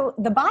 So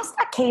the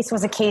Bostock case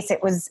was a case,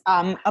 it was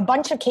a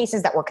bunch of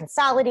cases that were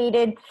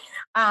consolidated,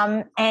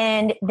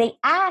 and they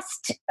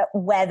asked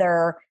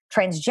whether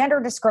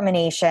transgender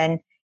discrimination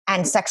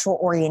and sexual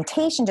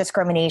orientation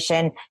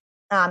discrimination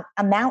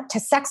amount to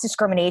sex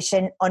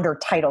discrimination under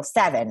Title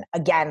VII.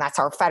 Again, that's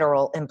our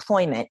federal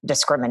employment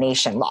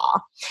discrimination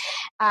law.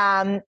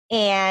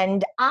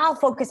 And I'll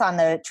focus on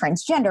the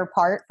transgender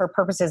part for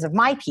purposes of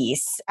my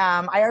piece.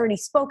 I already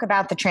spoke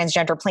about the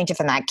transgender plaintiff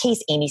in that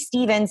case, Amy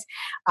Stevens,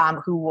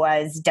 who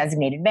was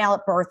designated male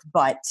at birth,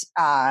 but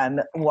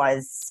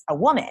was a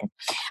woman.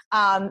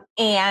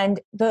 And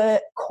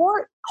the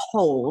court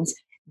holds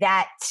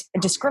that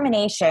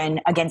discrimination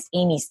against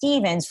Amy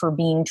Stevens for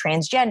being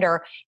transgender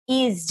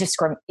is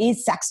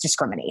sex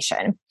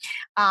discrimination.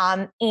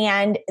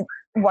 And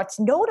what's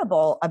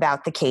notable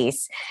about the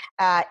case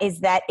is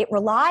that it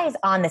relies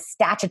on the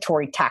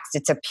statutory text.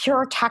 It's a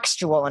pure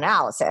textual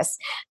analysis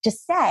to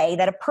say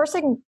that a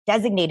person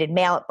designated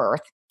male at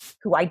birth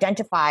who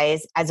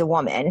identifies as a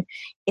woman,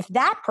 if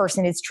that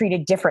person is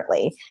treated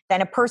differently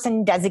than a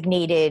person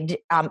designated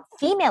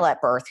female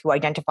at birth who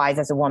identifies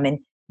as a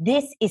woman,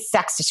 this is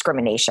sex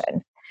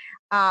discrimination.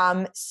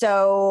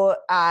 So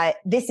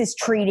this is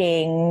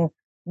treating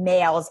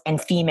males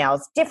and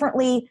females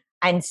differently.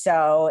 And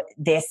so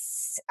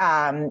this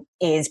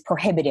is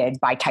prohibited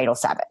by Title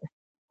VII.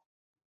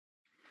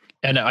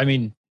 And I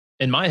mean,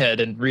 in my head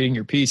and reading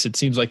your piece, it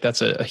seems like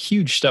that's a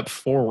huge step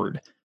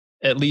forward,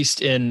 at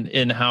least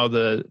in how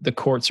the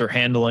courts are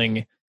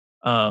handling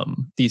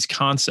these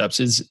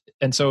concepts.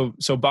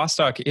 So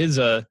Bostock is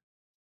a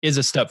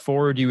step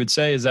forward, you would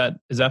say. Is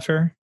that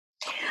fair?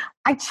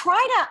 I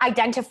try to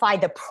identify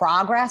the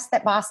progress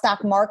that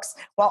Bostock marks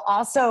while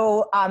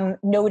also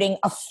noting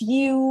a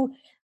few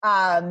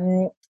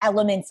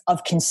elements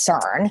of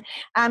concern.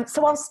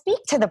 So I'll speak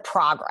to the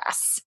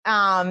progress.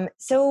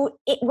 So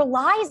it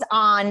relies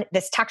on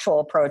this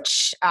textual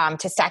approach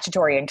to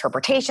statutory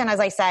interpretation, as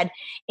I said,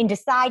 in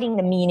deciding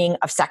the meaning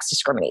of sex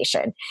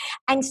discrimination.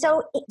 And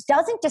so it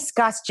doesn't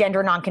discuss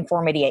gender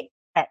nonconformity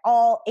at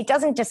all. It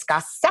doesn't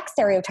discuss sex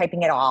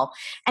stereotyping at all.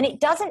 And it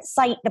doesn't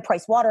cite the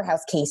Price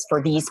Waterhouse case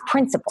for these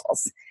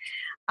principles.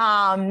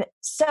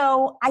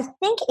 So I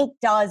think it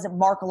does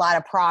mark a lot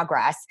of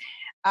progress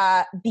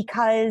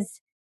because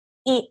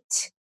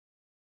it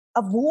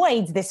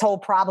avoids this whole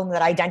problem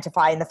that I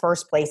identified in the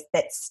first place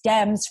that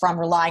stems from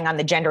relying on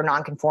the gender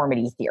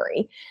nonconformity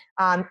theory.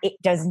 It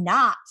does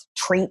not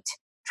treat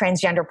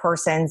transgender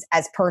persons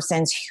as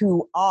persons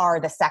who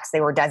are the sex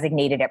they were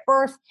designated at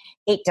birth.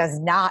 It does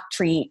not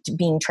treat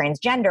being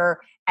transgender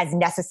as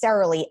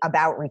necessarily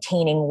about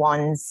retaining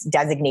one's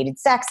designated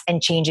sex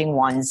and changing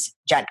one's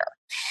gender.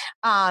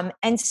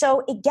 And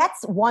so it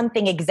gets one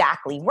thing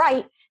exactly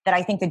right that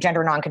I think the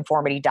gender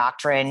nonconformity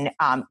doctrine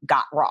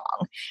got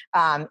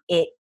wrong.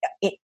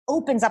 It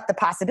opens up the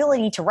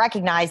possibility to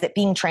recognize that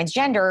being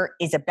transgender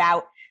is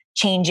about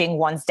changing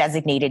one's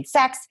designated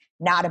sex,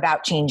 not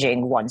about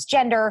changing one's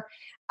gender.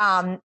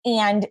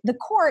 And the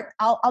court,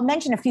 I'll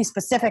mention a few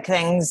specific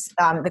things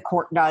the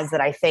court does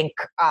that I think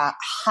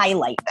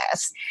highlight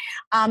this.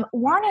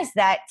 One is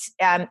that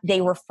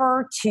they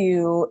refer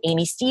to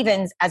Amy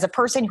Stevens as a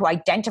person who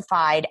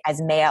identified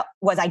as male,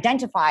 was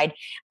identified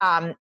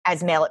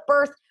as male at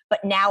birth,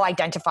 but now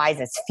identifies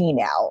as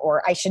female,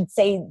 or I should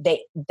say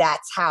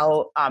that's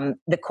how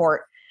the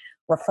court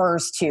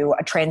refers to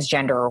a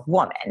transgender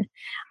woman.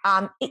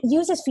 It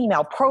uses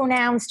female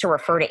pronouns to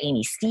refer to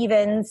Amy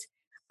Stevens.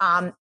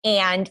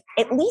 And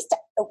at least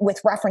with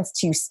reference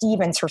to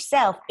Stevens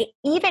herself, it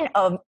even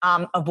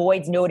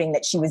avoids noting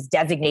that she was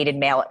designated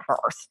male at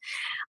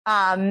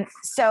birth.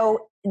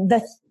 So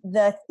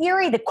the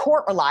theory the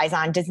court relies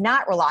on does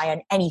not rely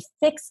on any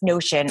fixed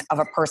notion of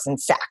a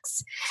person's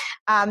sex.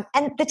 And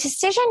the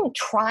decision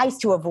tries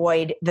to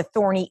avoid the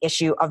thorny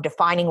issue of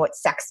defining what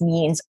sex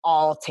means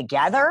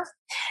altogether.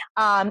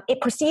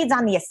 It proceeds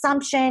on the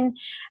assumption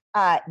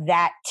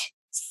that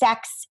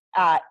sex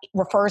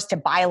refers to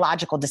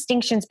biological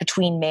distinctions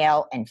between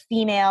male and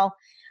female.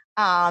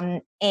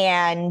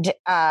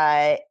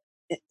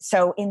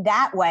 So in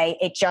that way,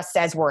 it just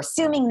says we're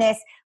assuming this,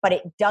 but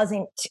it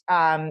doesn't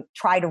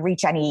try to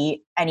reach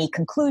any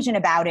conclusion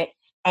about it.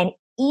 And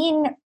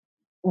in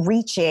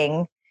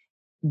reaching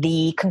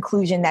the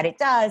conclusion that it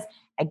does,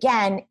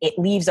 again, it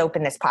leaves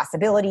open this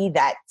possibility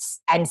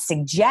and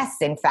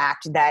suggests, in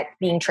fact, that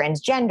being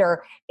transgender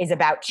is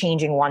about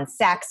changing one's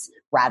sex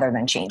rather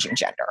than changing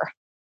gender.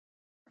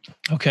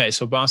 Okay,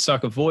 so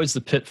Bostock avoids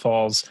the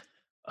pitfalls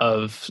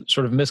of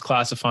sort of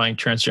misclassifying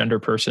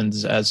transgender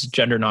persons as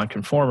gender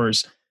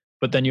nonconformers,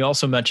 but then you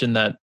also mentioned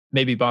that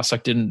maybe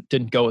Bostock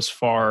didn't go as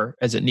far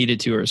as it needed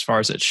to or as far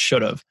as it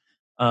should have.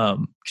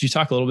 Could you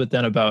talk a little bit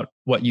then about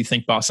what you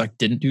think Bostock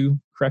didn't do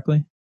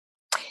correctly?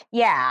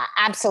 Yeah,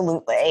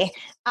 absolutely.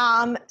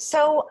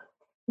 So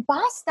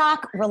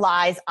Bostock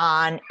relies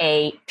on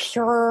a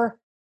pure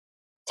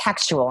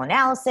textual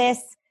analysis.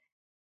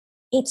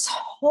 Its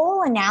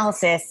whole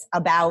analysis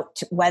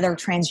about whether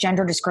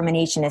transgender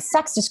discrimination is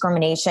sex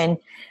discrimination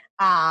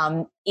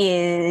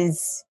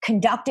is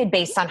conducted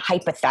based on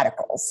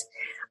hypotheticals.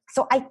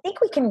 So I think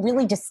we can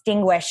really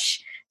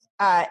distinguish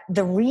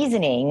the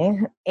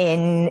reasoning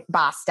in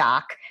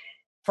Bostock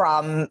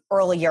from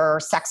earlier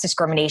sex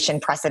discrimination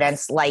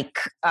precedents like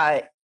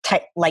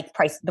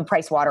the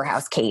Price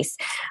Waterhouse case.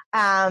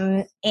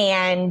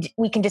 And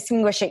we can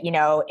distinguish it,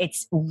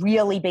 it's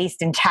really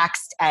based in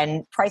text,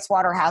 and Price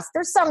Waterhouse,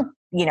 there's some,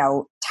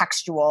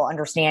 textual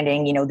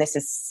understanding, this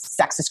is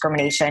sex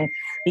discrimination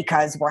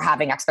because we're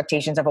having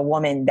expectations of a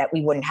woman that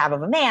we wouldn't have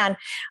of a man.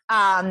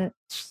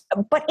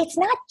 But it's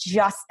not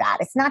just that.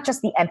 It's not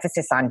just the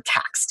emphasis on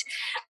text.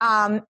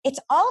 It's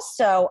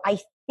also, I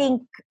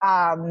think,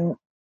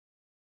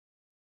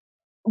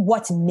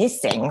 what's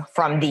missing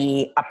from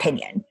the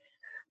opinion.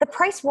 The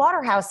Price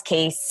Waterhouse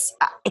case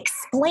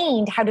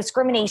explained how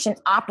discrimination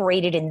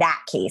operated in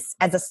that case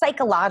as a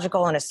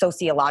psychological and a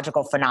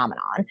sociological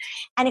phenomenon.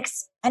 And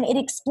it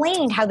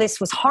explained how this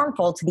was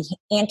harmful to the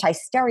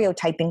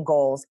anti-stereotyping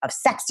goals of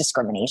sex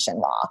discrimination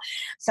law.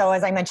 So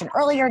as I mentioned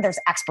earlier, there's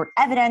expert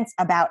evidence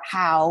about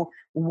how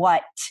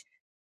what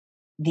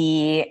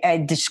the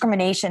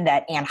discrimination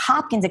that Ann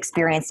Hopkins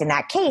experienced in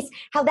that case,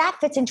 how that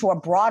fits into a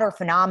broader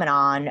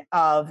phenomenon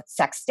of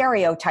sex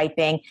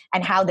stereotyping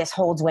and how this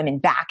holds women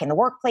back in the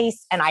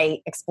workplace. And I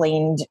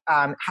explained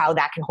how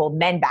that can hold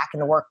men back in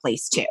the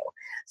workplace too.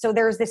 So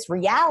there's this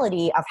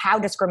reality of how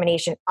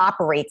discrimination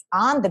operates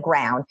on the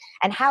ground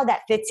and how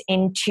that fits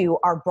into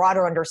our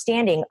broader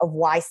understanding of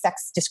why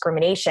sex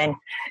discrimination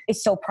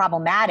is so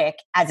problematic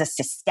as a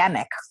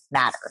systemic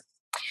matter.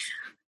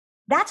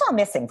 That's all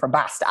missing from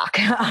Bostock.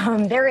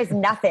 There is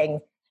nothing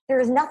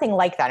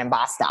like that in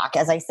Bostock.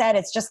 As I said,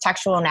 it's just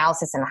textual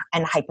analysis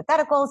and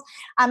hypotheticals.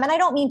 And I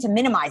don't mean to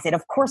minimize it.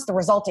 Of course, the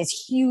result is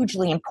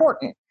hugely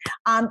important.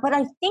 But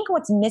I think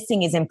what's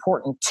missing is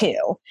important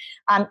too.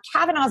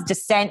 Kavanaugh's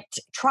dissent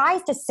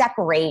tries to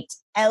separate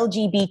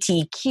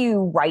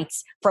LGBTQ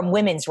rights from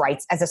women's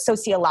rights as a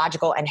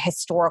sociological and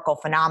historical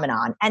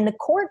phenomenon. And the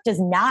court does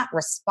not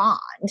respond.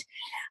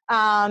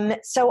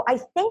 So I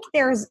think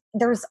there's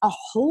a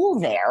hole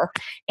there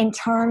in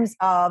terms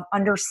of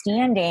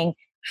understanding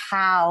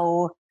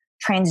how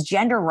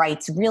transgender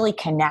rights really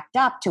connect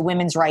up to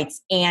women's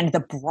rights and the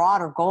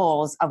broader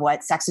goals of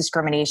what sex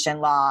discrimination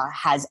law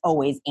has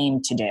always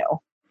aimed to do.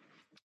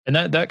 And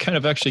that kind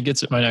of actually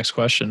gets at my next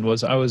question.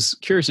 I was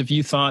curious if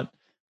you thought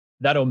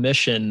that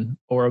omission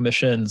or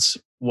omissions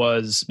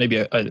was maybe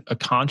a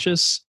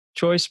conscious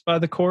choice by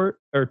the court,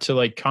 or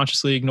to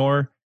consciously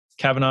ignore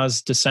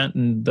Kavanaugh's dissent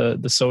and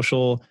the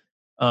social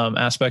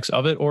aspects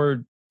of it, or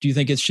do you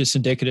think it's just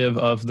indicative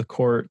of the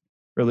court,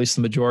 or at least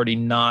the majority,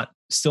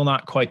 still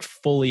not quite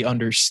fully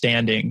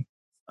understanding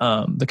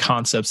the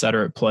concepts that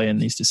are at play in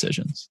these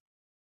decisions?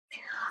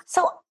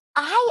 So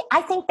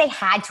I think they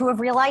had to have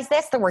realized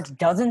this. There were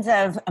dozens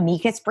of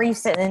amicus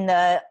briefs in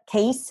the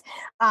case,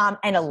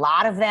 and a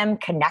lot of them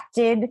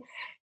connected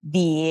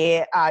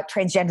the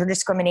transgender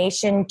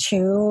discrimination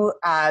to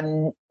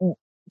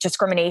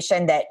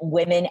discrimination that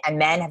women and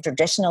men have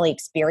traditionally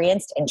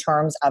experienced in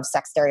terms of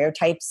sex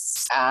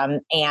stereotypes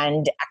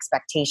and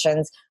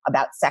expectations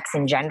about sex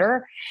and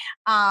gender.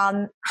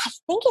 I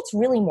think it's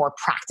really more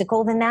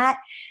practical than that.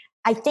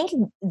 I think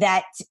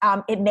that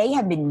it may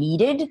have been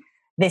needed,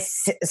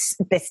 this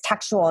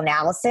textual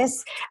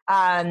analysis,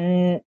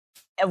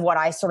 what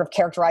I sort of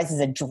characterize as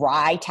a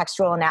dry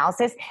textual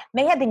analysis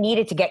may have been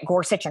needed to get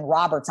Gorsuch and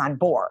Roberts on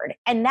board.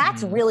 And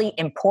that's really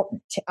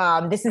important.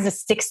 This is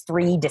a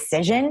 6-3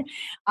 decision.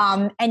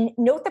 And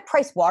note that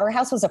Price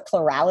Waterhouse was a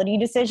plurality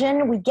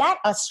decision. We get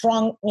a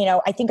strong,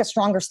 I think a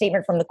stronger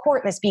statement from the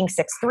court, this being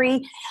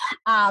 6-3.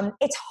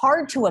 It's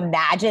hard to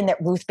imagine that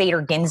Ruth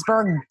Bader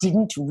Ginsburg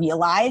didn't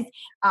realize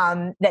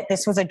that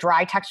this was a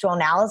dry textual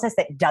analysis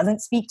that doesn't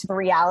speak to the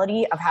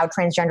reality of how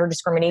transgender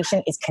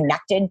discrimination is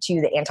connected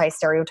to the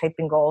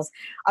anti-stereotyping goals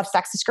of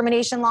sex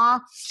discrimination law.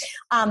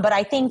 But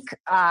I think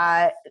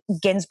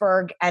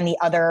Ginsburg and the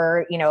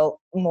other,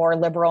 more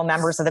liberal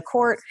members of the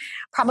court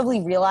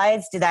probably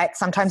realized that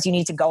sometimes you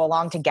need to go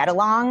along to get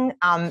along,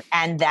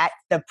 and that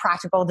the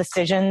practical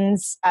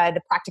decisions,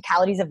 the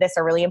practicalities of this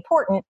are really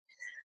important.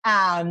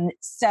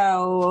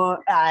 So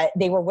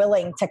they were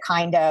willing to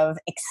kind of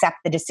accept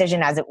the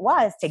decision as it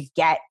was to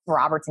get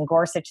Roberts and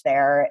Gorsuch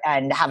there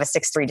and have a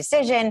 6-3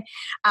 decision.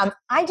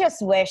 I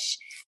just wish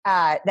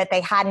that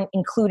they hadn't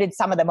included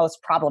some of the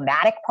most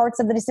problematic parts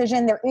of the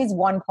decision. There is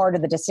one part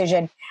of the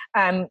decision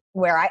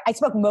where I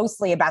spoke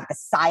mostly about the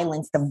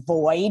silence, the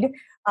void,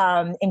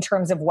 in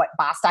terms of what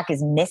Bostock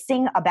is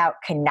missing about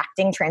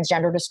connecting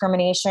transgender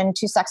discrimination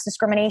to sex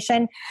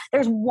discrimination.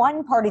 There's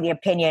one part of the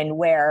opinion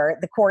where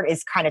the court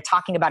is kind of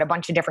talking about a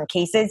bunch of different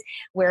cases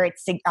where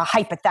it's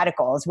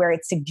hypotheticals, where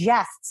it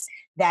suggests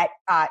that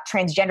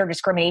transgender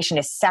discrimination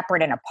is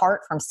separate and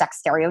apart from sex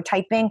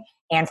stereotyping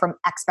and from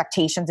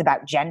expectations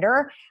about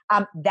gender.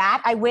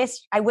 That I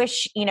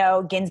wish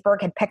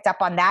Ginsburg had picked up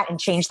on that and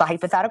changed the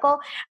hypothetical.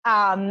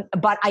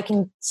 But I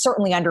can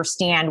certainly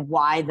understand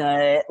why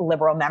the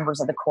liberal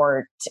members of the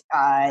court,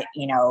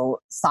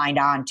 signed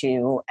on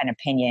to an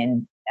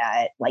opinion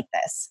like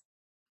this.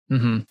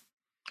 Mm-hmm.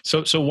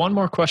 So one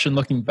more question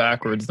looking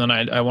backwards, then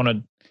I want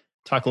to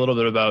talk a little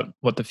bit about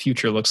what the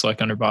future looks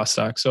like under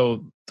Bostock.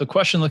 So the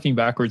question looking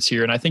backwards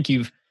here, and I think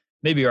you've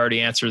maybe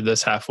already answered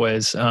this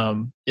halfways,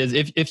 is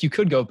if you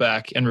could go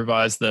back and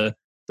revise the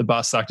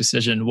Bostock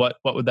decision, what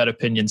would that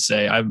opinion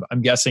say?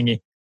 I'm guessing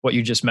what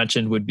you just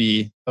mentioned would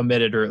be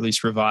omitted or at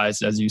least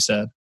revised, as you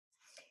said.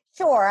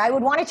 Sure, I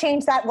would want to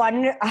change that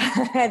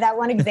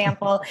one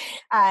example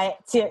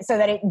so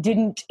that it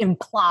didn't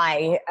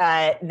imply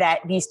that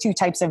these two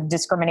types of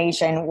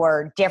discrimination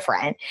were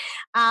different.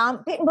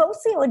 But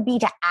mostly, it would be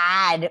to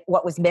add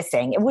what was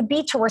missing. It would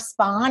be to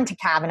respond to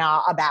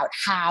Kavanaugh about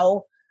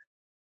how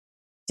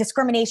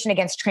discrimination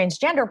against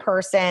transgender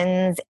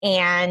persons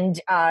and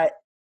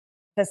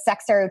the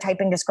sex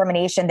stereotyping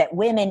discrimination that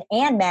women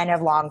and men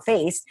have long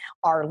faced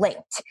are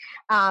linked.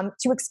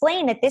 To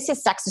explain that this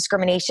is sex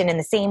discrimination in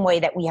the same way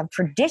that we have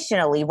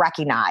traditionally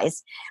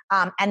recognized,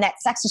 and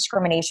that sex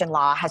discrimination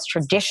law has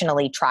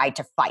traditionally tried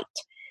to fight.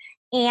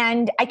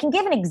 And I can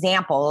give an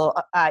example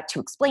to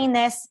explain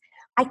this.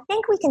 I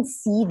think we can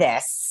see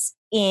this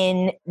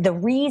in the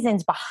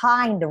reasons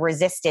behind the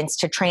resistance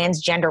to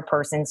transgender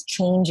persons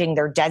changing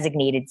their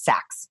designated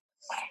sex.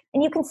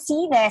 And you can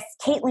see this,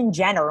 Caitlyn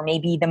Jenner may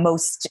be the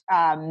most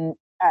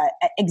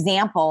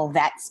example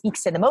that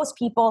speaks to the most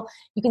people.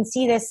 You can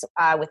see this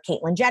with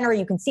Caitlyn Jenner.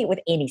 You can see it with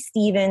Amy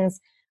Stevens,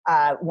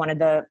 one of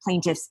the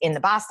plaintiffs in the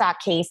Bostock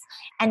case,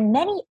 and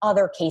many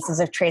other cases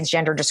of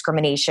transgender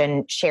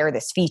discrimination share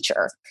this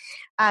feature.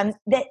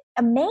 That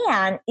a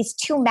man is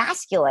too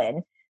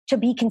masculine to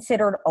be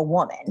considered a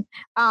woman.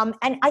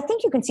 And I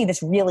think you can see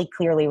this really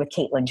clearly with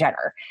Caitlyn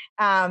Jenner,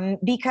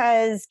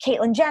 because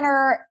Caitlyn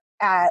Jenner,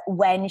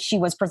 when she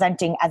was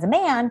presenting as a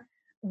man,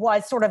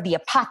 was sort of the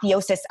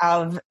apotheosis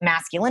of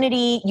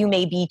masculinity. You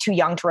may be too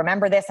young to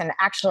remember this, and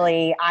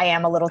actually I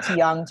am a little too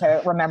young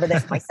to remember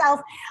this myself.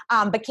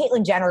 But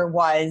Caitlyn Jenner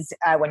was,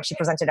 when she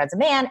presented as a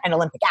man, an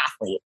Olympic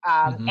athlete.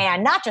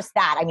 And not just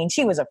that, I mean,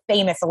 she was a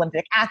famous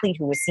Olympic athlete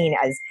who was seen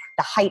as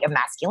the height of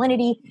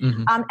masculinity.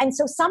 And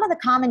so some of the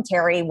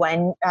commentary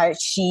when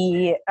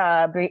she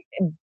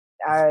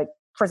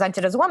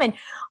presented as a woman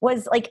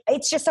was like,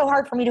 it's just so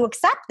hard for me to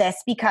accept this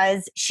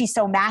because she's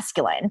so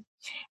masculine.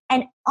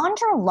 And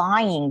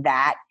underlying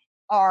that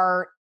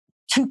are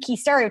two key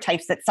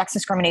stereotypes that sex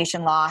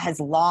discrimination law has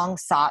long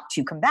sought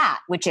to combat,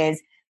 which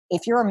is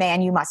if you're a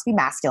man, you must be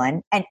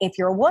masculine. And if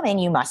you're a woman,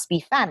 you must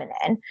be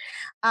feminine.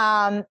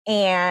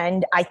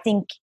 And I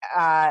think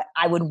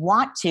I would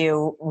want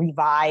to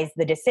revise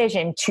the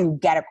decision to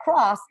get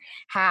across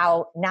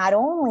how not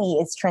only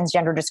is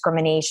transgender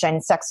discrimination,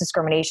 sex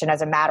discrimination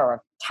as a matter of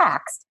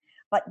text,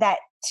 but that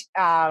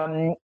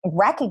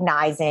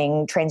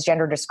recognizing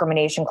transgender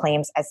discrimination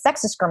claims as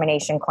sex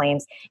discrimination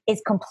claims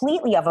is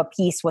completely of a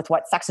piece with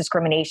what sex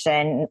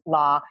discrimination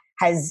law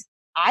has,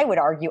 I would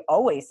argue,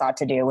 always sought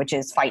to do, which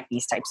is fight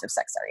these types of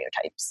sex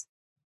stereotypes.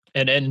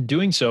 And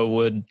doing so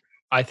would,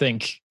 I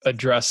think,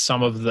 address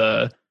some of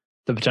the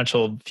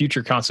potential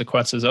future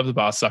consequences of the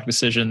Bostock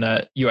decision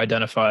that you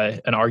identify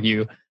and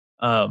argue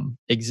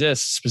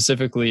exists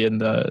specifically in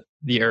the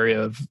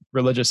area of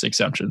religious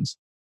exemptions.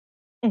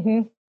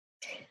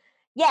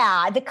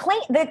 Yeah, the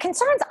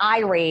concerns I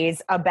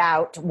raise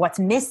about what's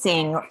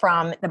missing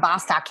from the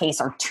Bostock case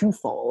are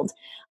twofold.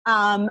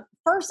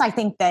 First, I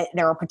think that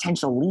there are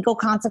potential legal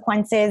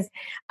consequences.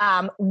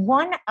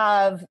 One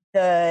of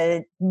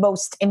the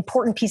most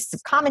important pieces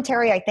of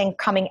commentary, I think,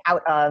 coming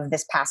out of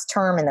this past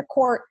term in the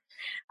court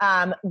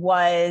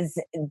was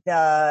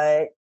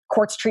the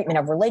court's treatment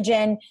of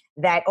religion,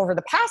 that over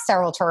the past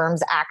several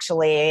terms,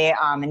 actually,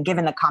 and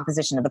given the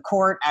composition of the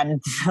court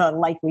and the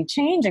likely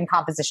change in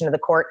composition of the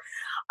court,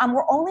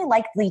 we're only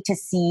likely to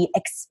see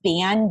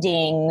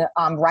expanding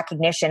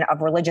recognition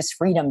of religious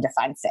freedom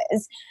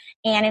defenses.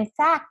 And in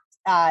fact,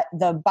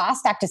 the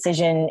Bostock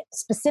decision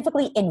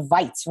specifically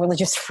invites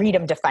religious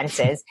freedom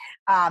defenses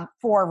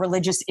for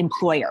religious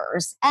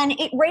employers. And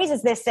it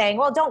raises this saying,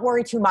 well, don't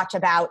worry too much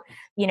about,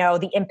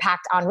 the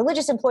impact on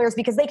religious employers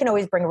because they can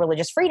always bring a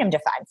religious freedom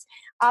defense.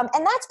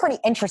 And that's pretty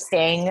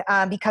interesting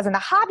because in the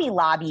Hobby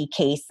Lobby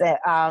case,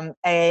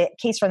 a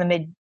case from the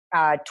mid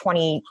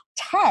 2010s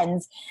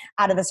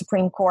out of the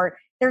Supreme Court,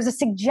 there's a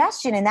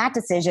suggestion in that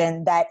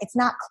decision that it's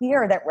not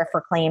clear that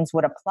RFRA claims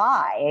would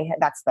apply.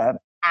 That's the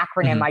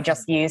acronym I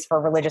just used for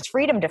religious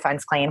freedom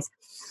defense claims,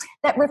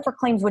 that RFRA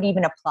claims would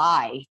even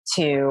apply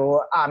to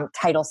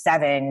Title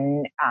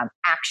VII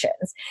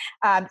actions.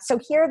 So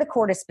here the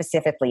court is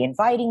specifically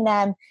inviting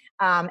them.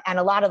 And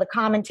a lot of the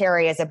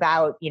commentary is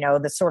about,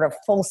 the sort of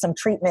fulsome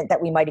treatment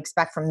that we might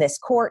expect from this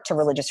court to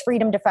religious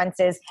freedom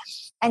defenses.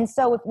 And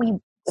so if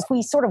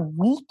we sort of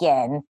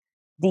weaken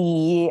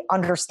the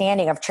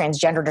understanding of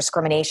transgender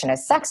discrimination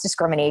as sex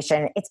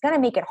discrimination, it's going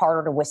to make it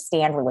harder to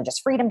withstand religious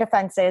freedom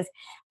defenses.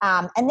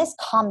 And this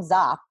comes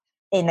up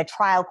in the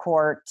trial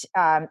court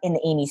in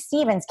the Amy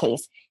Stevens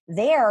case.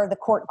 There, the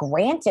court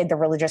granted the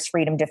religious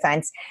freedom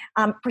defense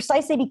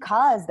precisely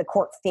because the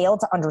court failed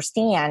to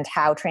understand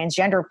how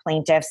transgender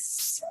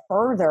plaintiffs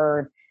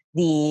furthered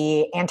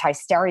the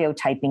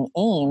anti-stereotyping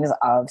aims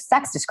of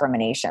sex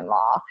discrimination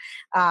law.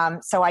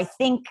 So I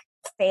think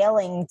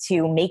failing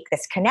to make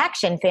this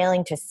connection,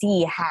 failing to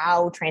see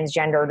how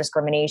transgender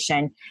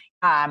discrimination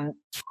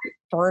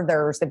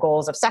furthers the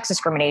goals of sex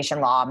discrimination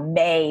law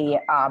may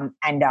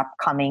end up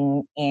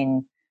coming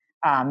in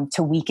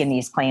to weaken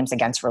these claims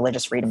against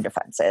religious freedom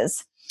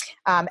defenses.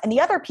 And the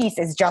other piece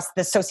is just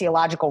the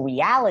sociological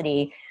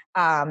reality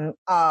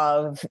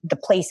of the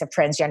place of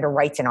transgender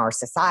rights in our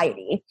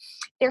society.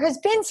 There has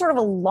been sort of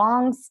a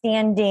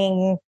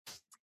long-standing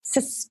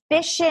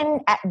suspicion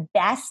at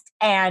best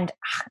and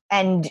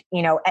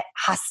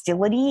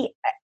hostility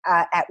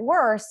at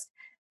worst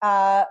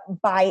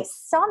by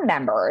some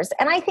members,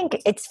 and I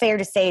think it's fair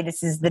to say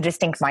this is the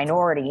distinct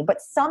minority, but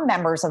some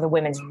members of the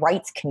women's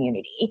rights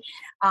community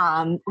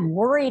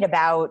worried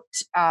about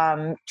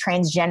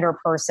transgender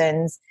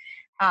persons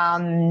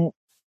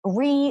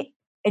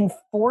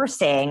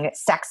reinforcing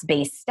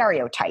sex-based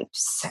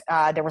stereotypes.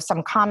 There was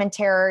some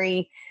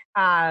commentary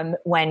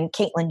when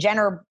Caitlyn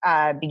Jenner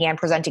began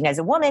presenting as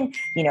a woman,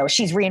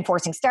 she's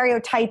reinforcing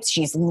stereotypes.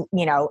 She's,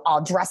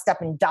 all dressed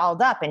up and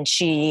dolled up, and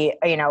she,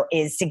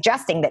 is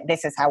suggesting that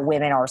this is how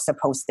women are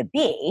supposed to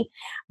be.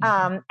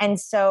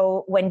 And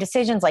so when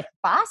decisions like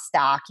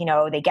Bostock,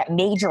 they get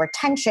major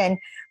attention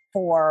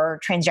for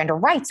transgender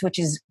rights, which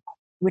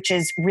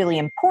is really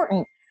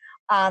important,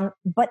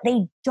 but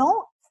they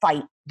don't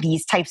fight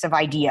these types of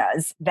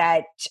ideas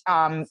that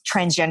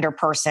transgender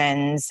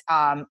persons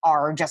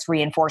are just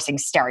reinforcing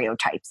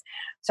stereotypes.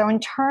 So in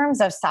terms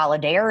of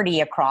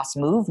solidarity across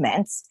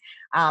movements,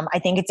 I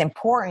think it's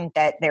important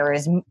that there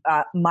is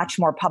much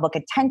more public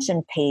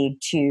attention paid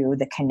to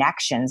the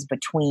connections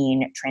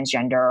between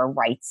transgender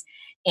rights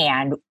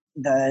and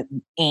the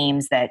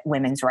aims that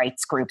women's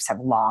rights groups have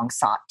long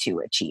sought to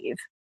achieve.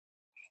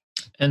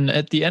 And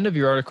at the end of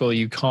your article,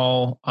 you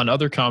call on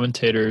other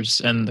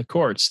commentators and the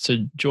courts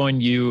to join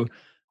you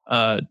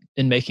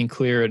in making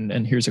clear,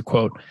 and here's a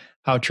quote,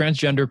 how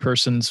transgender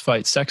persons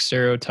fight sex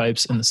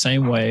stereotypes in the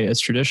same way as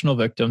traditional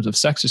victims of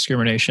sex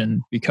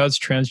discrimination because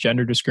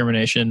transgender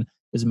discrimination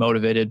is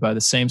motivated by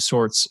the same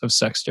sorts of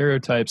sex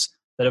stereotypes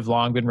that have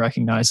long been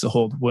recognized to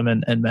hold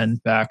women and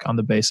men back on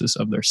the basis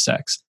of their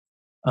sex.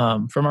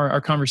 From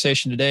our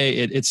conversation today,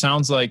 it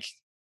sounds like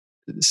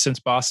since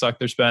Bostock,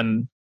 there's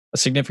been a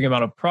significant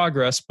amount of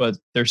progress, but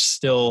there's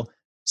still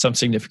some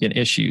significant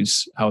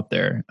issues out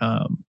there.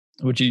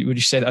 Would you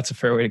say that's a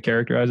fair way to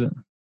characterize it?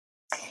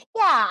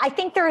 Yeah, I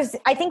think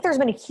there's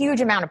been a huge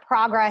amount of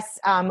progress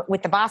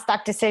with the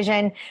Bostock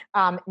decision.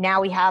 Now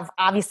we have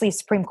obviously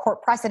Supreme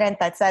Court precedent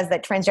that says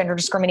that transgender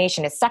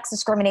discrimination is sex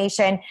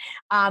discrimination.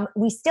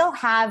 We still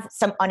have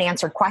some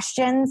unanswered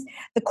questions.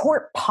 The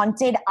court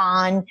punted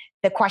on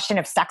the question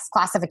of sex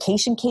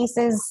classification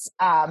cases.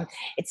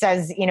 It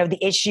says, the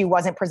issue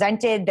wasn't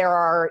presented. There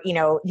are,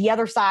 the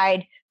other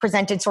side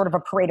presented sort of a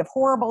parade of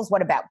horribles.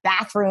 What about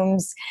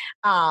bathrooms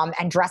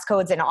and dress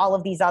codes and all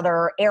of these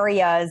other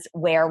areas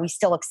where we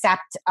still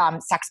accept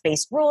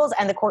sex-based rules?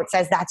 And the court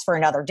says that's for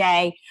another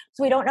day.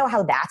 So we don't know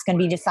how that's going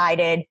to be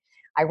decided.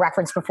 I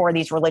referenced before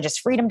these religious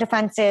freedom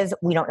defenses.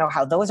 We don't know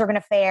how those are going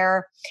to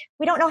fare.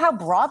 We don't know how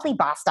broadly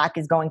Bostock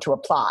is going to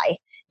apply.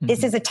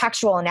 This is a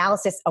textual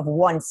analysis of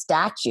one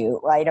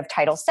statute, right, of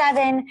Title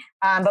VII,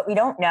 but we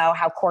don't know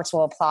how courts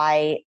will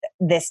apply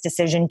this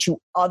decision to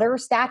other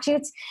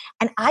statutes.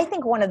 And I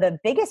think one of the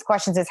biggest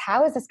questions is,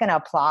 how is this going to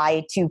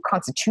apply to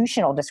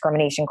constitutional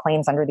discrimination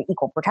claims under the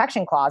Equal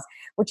Protection Clause,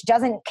 which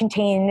doesn't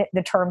contain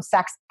the term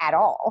sex at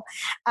all?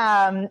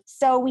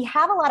 So we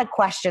have a lot of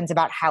questions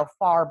about how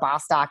far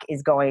Bostock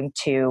is going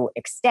to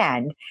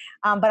extend,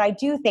 but I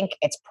do think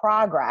it's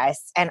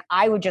progress, and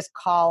I would just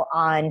call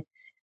on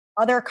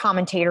other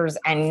commentators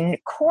and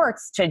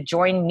courts to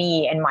join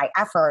me in my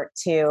effort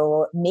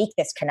to make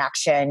this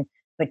connection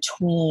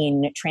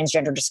between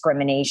transgender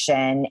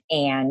discrimination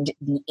and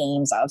the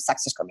aims of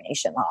sex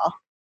discrimination law.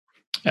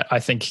 I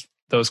think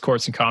those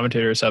courts and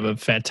commentators have a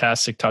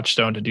fantastic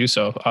touchstone to do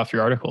so off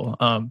your article.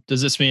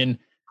 Does this mean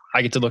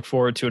I get to look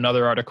forward to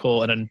another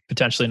article and then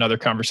potentially another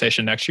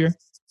conversation next year?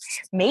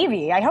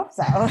 Maybe. I hope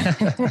so.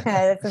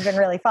 This has been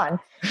really fun.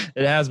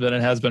 It has been.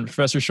 It has been.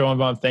 Professor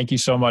Schoenbaum, thank you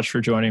so much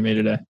for joining me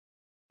today.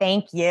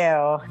 Thank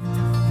you.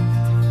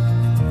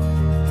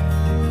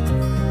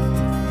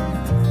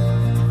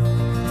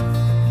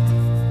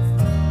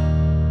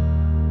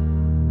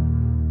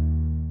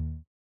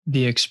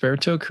 The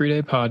Experto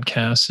Crede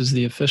podcast is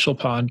the official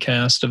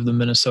podcast of the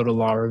Minnesota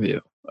Law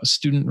Review, a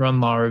student-run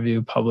law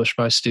review published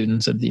by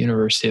students at the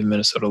University of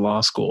Minnesota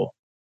Law School.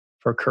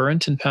 For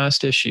current and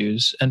past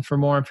issues, and for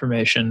more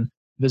information,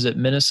 visit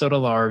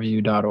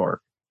minnesotalawreview.org.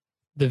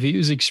 The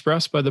views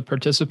expressed by the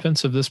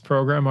participants of this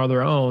program are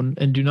their own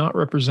and do not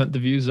represent the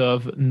views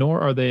of, nor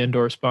are they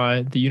endorsed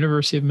by, the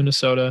University of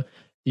Minnesota,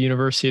 the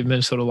University of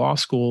Minnesota Law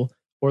School,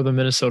 or the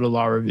Minnesota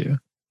Law Review.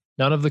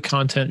 None of the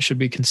content should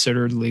be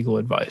considered legal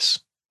advice.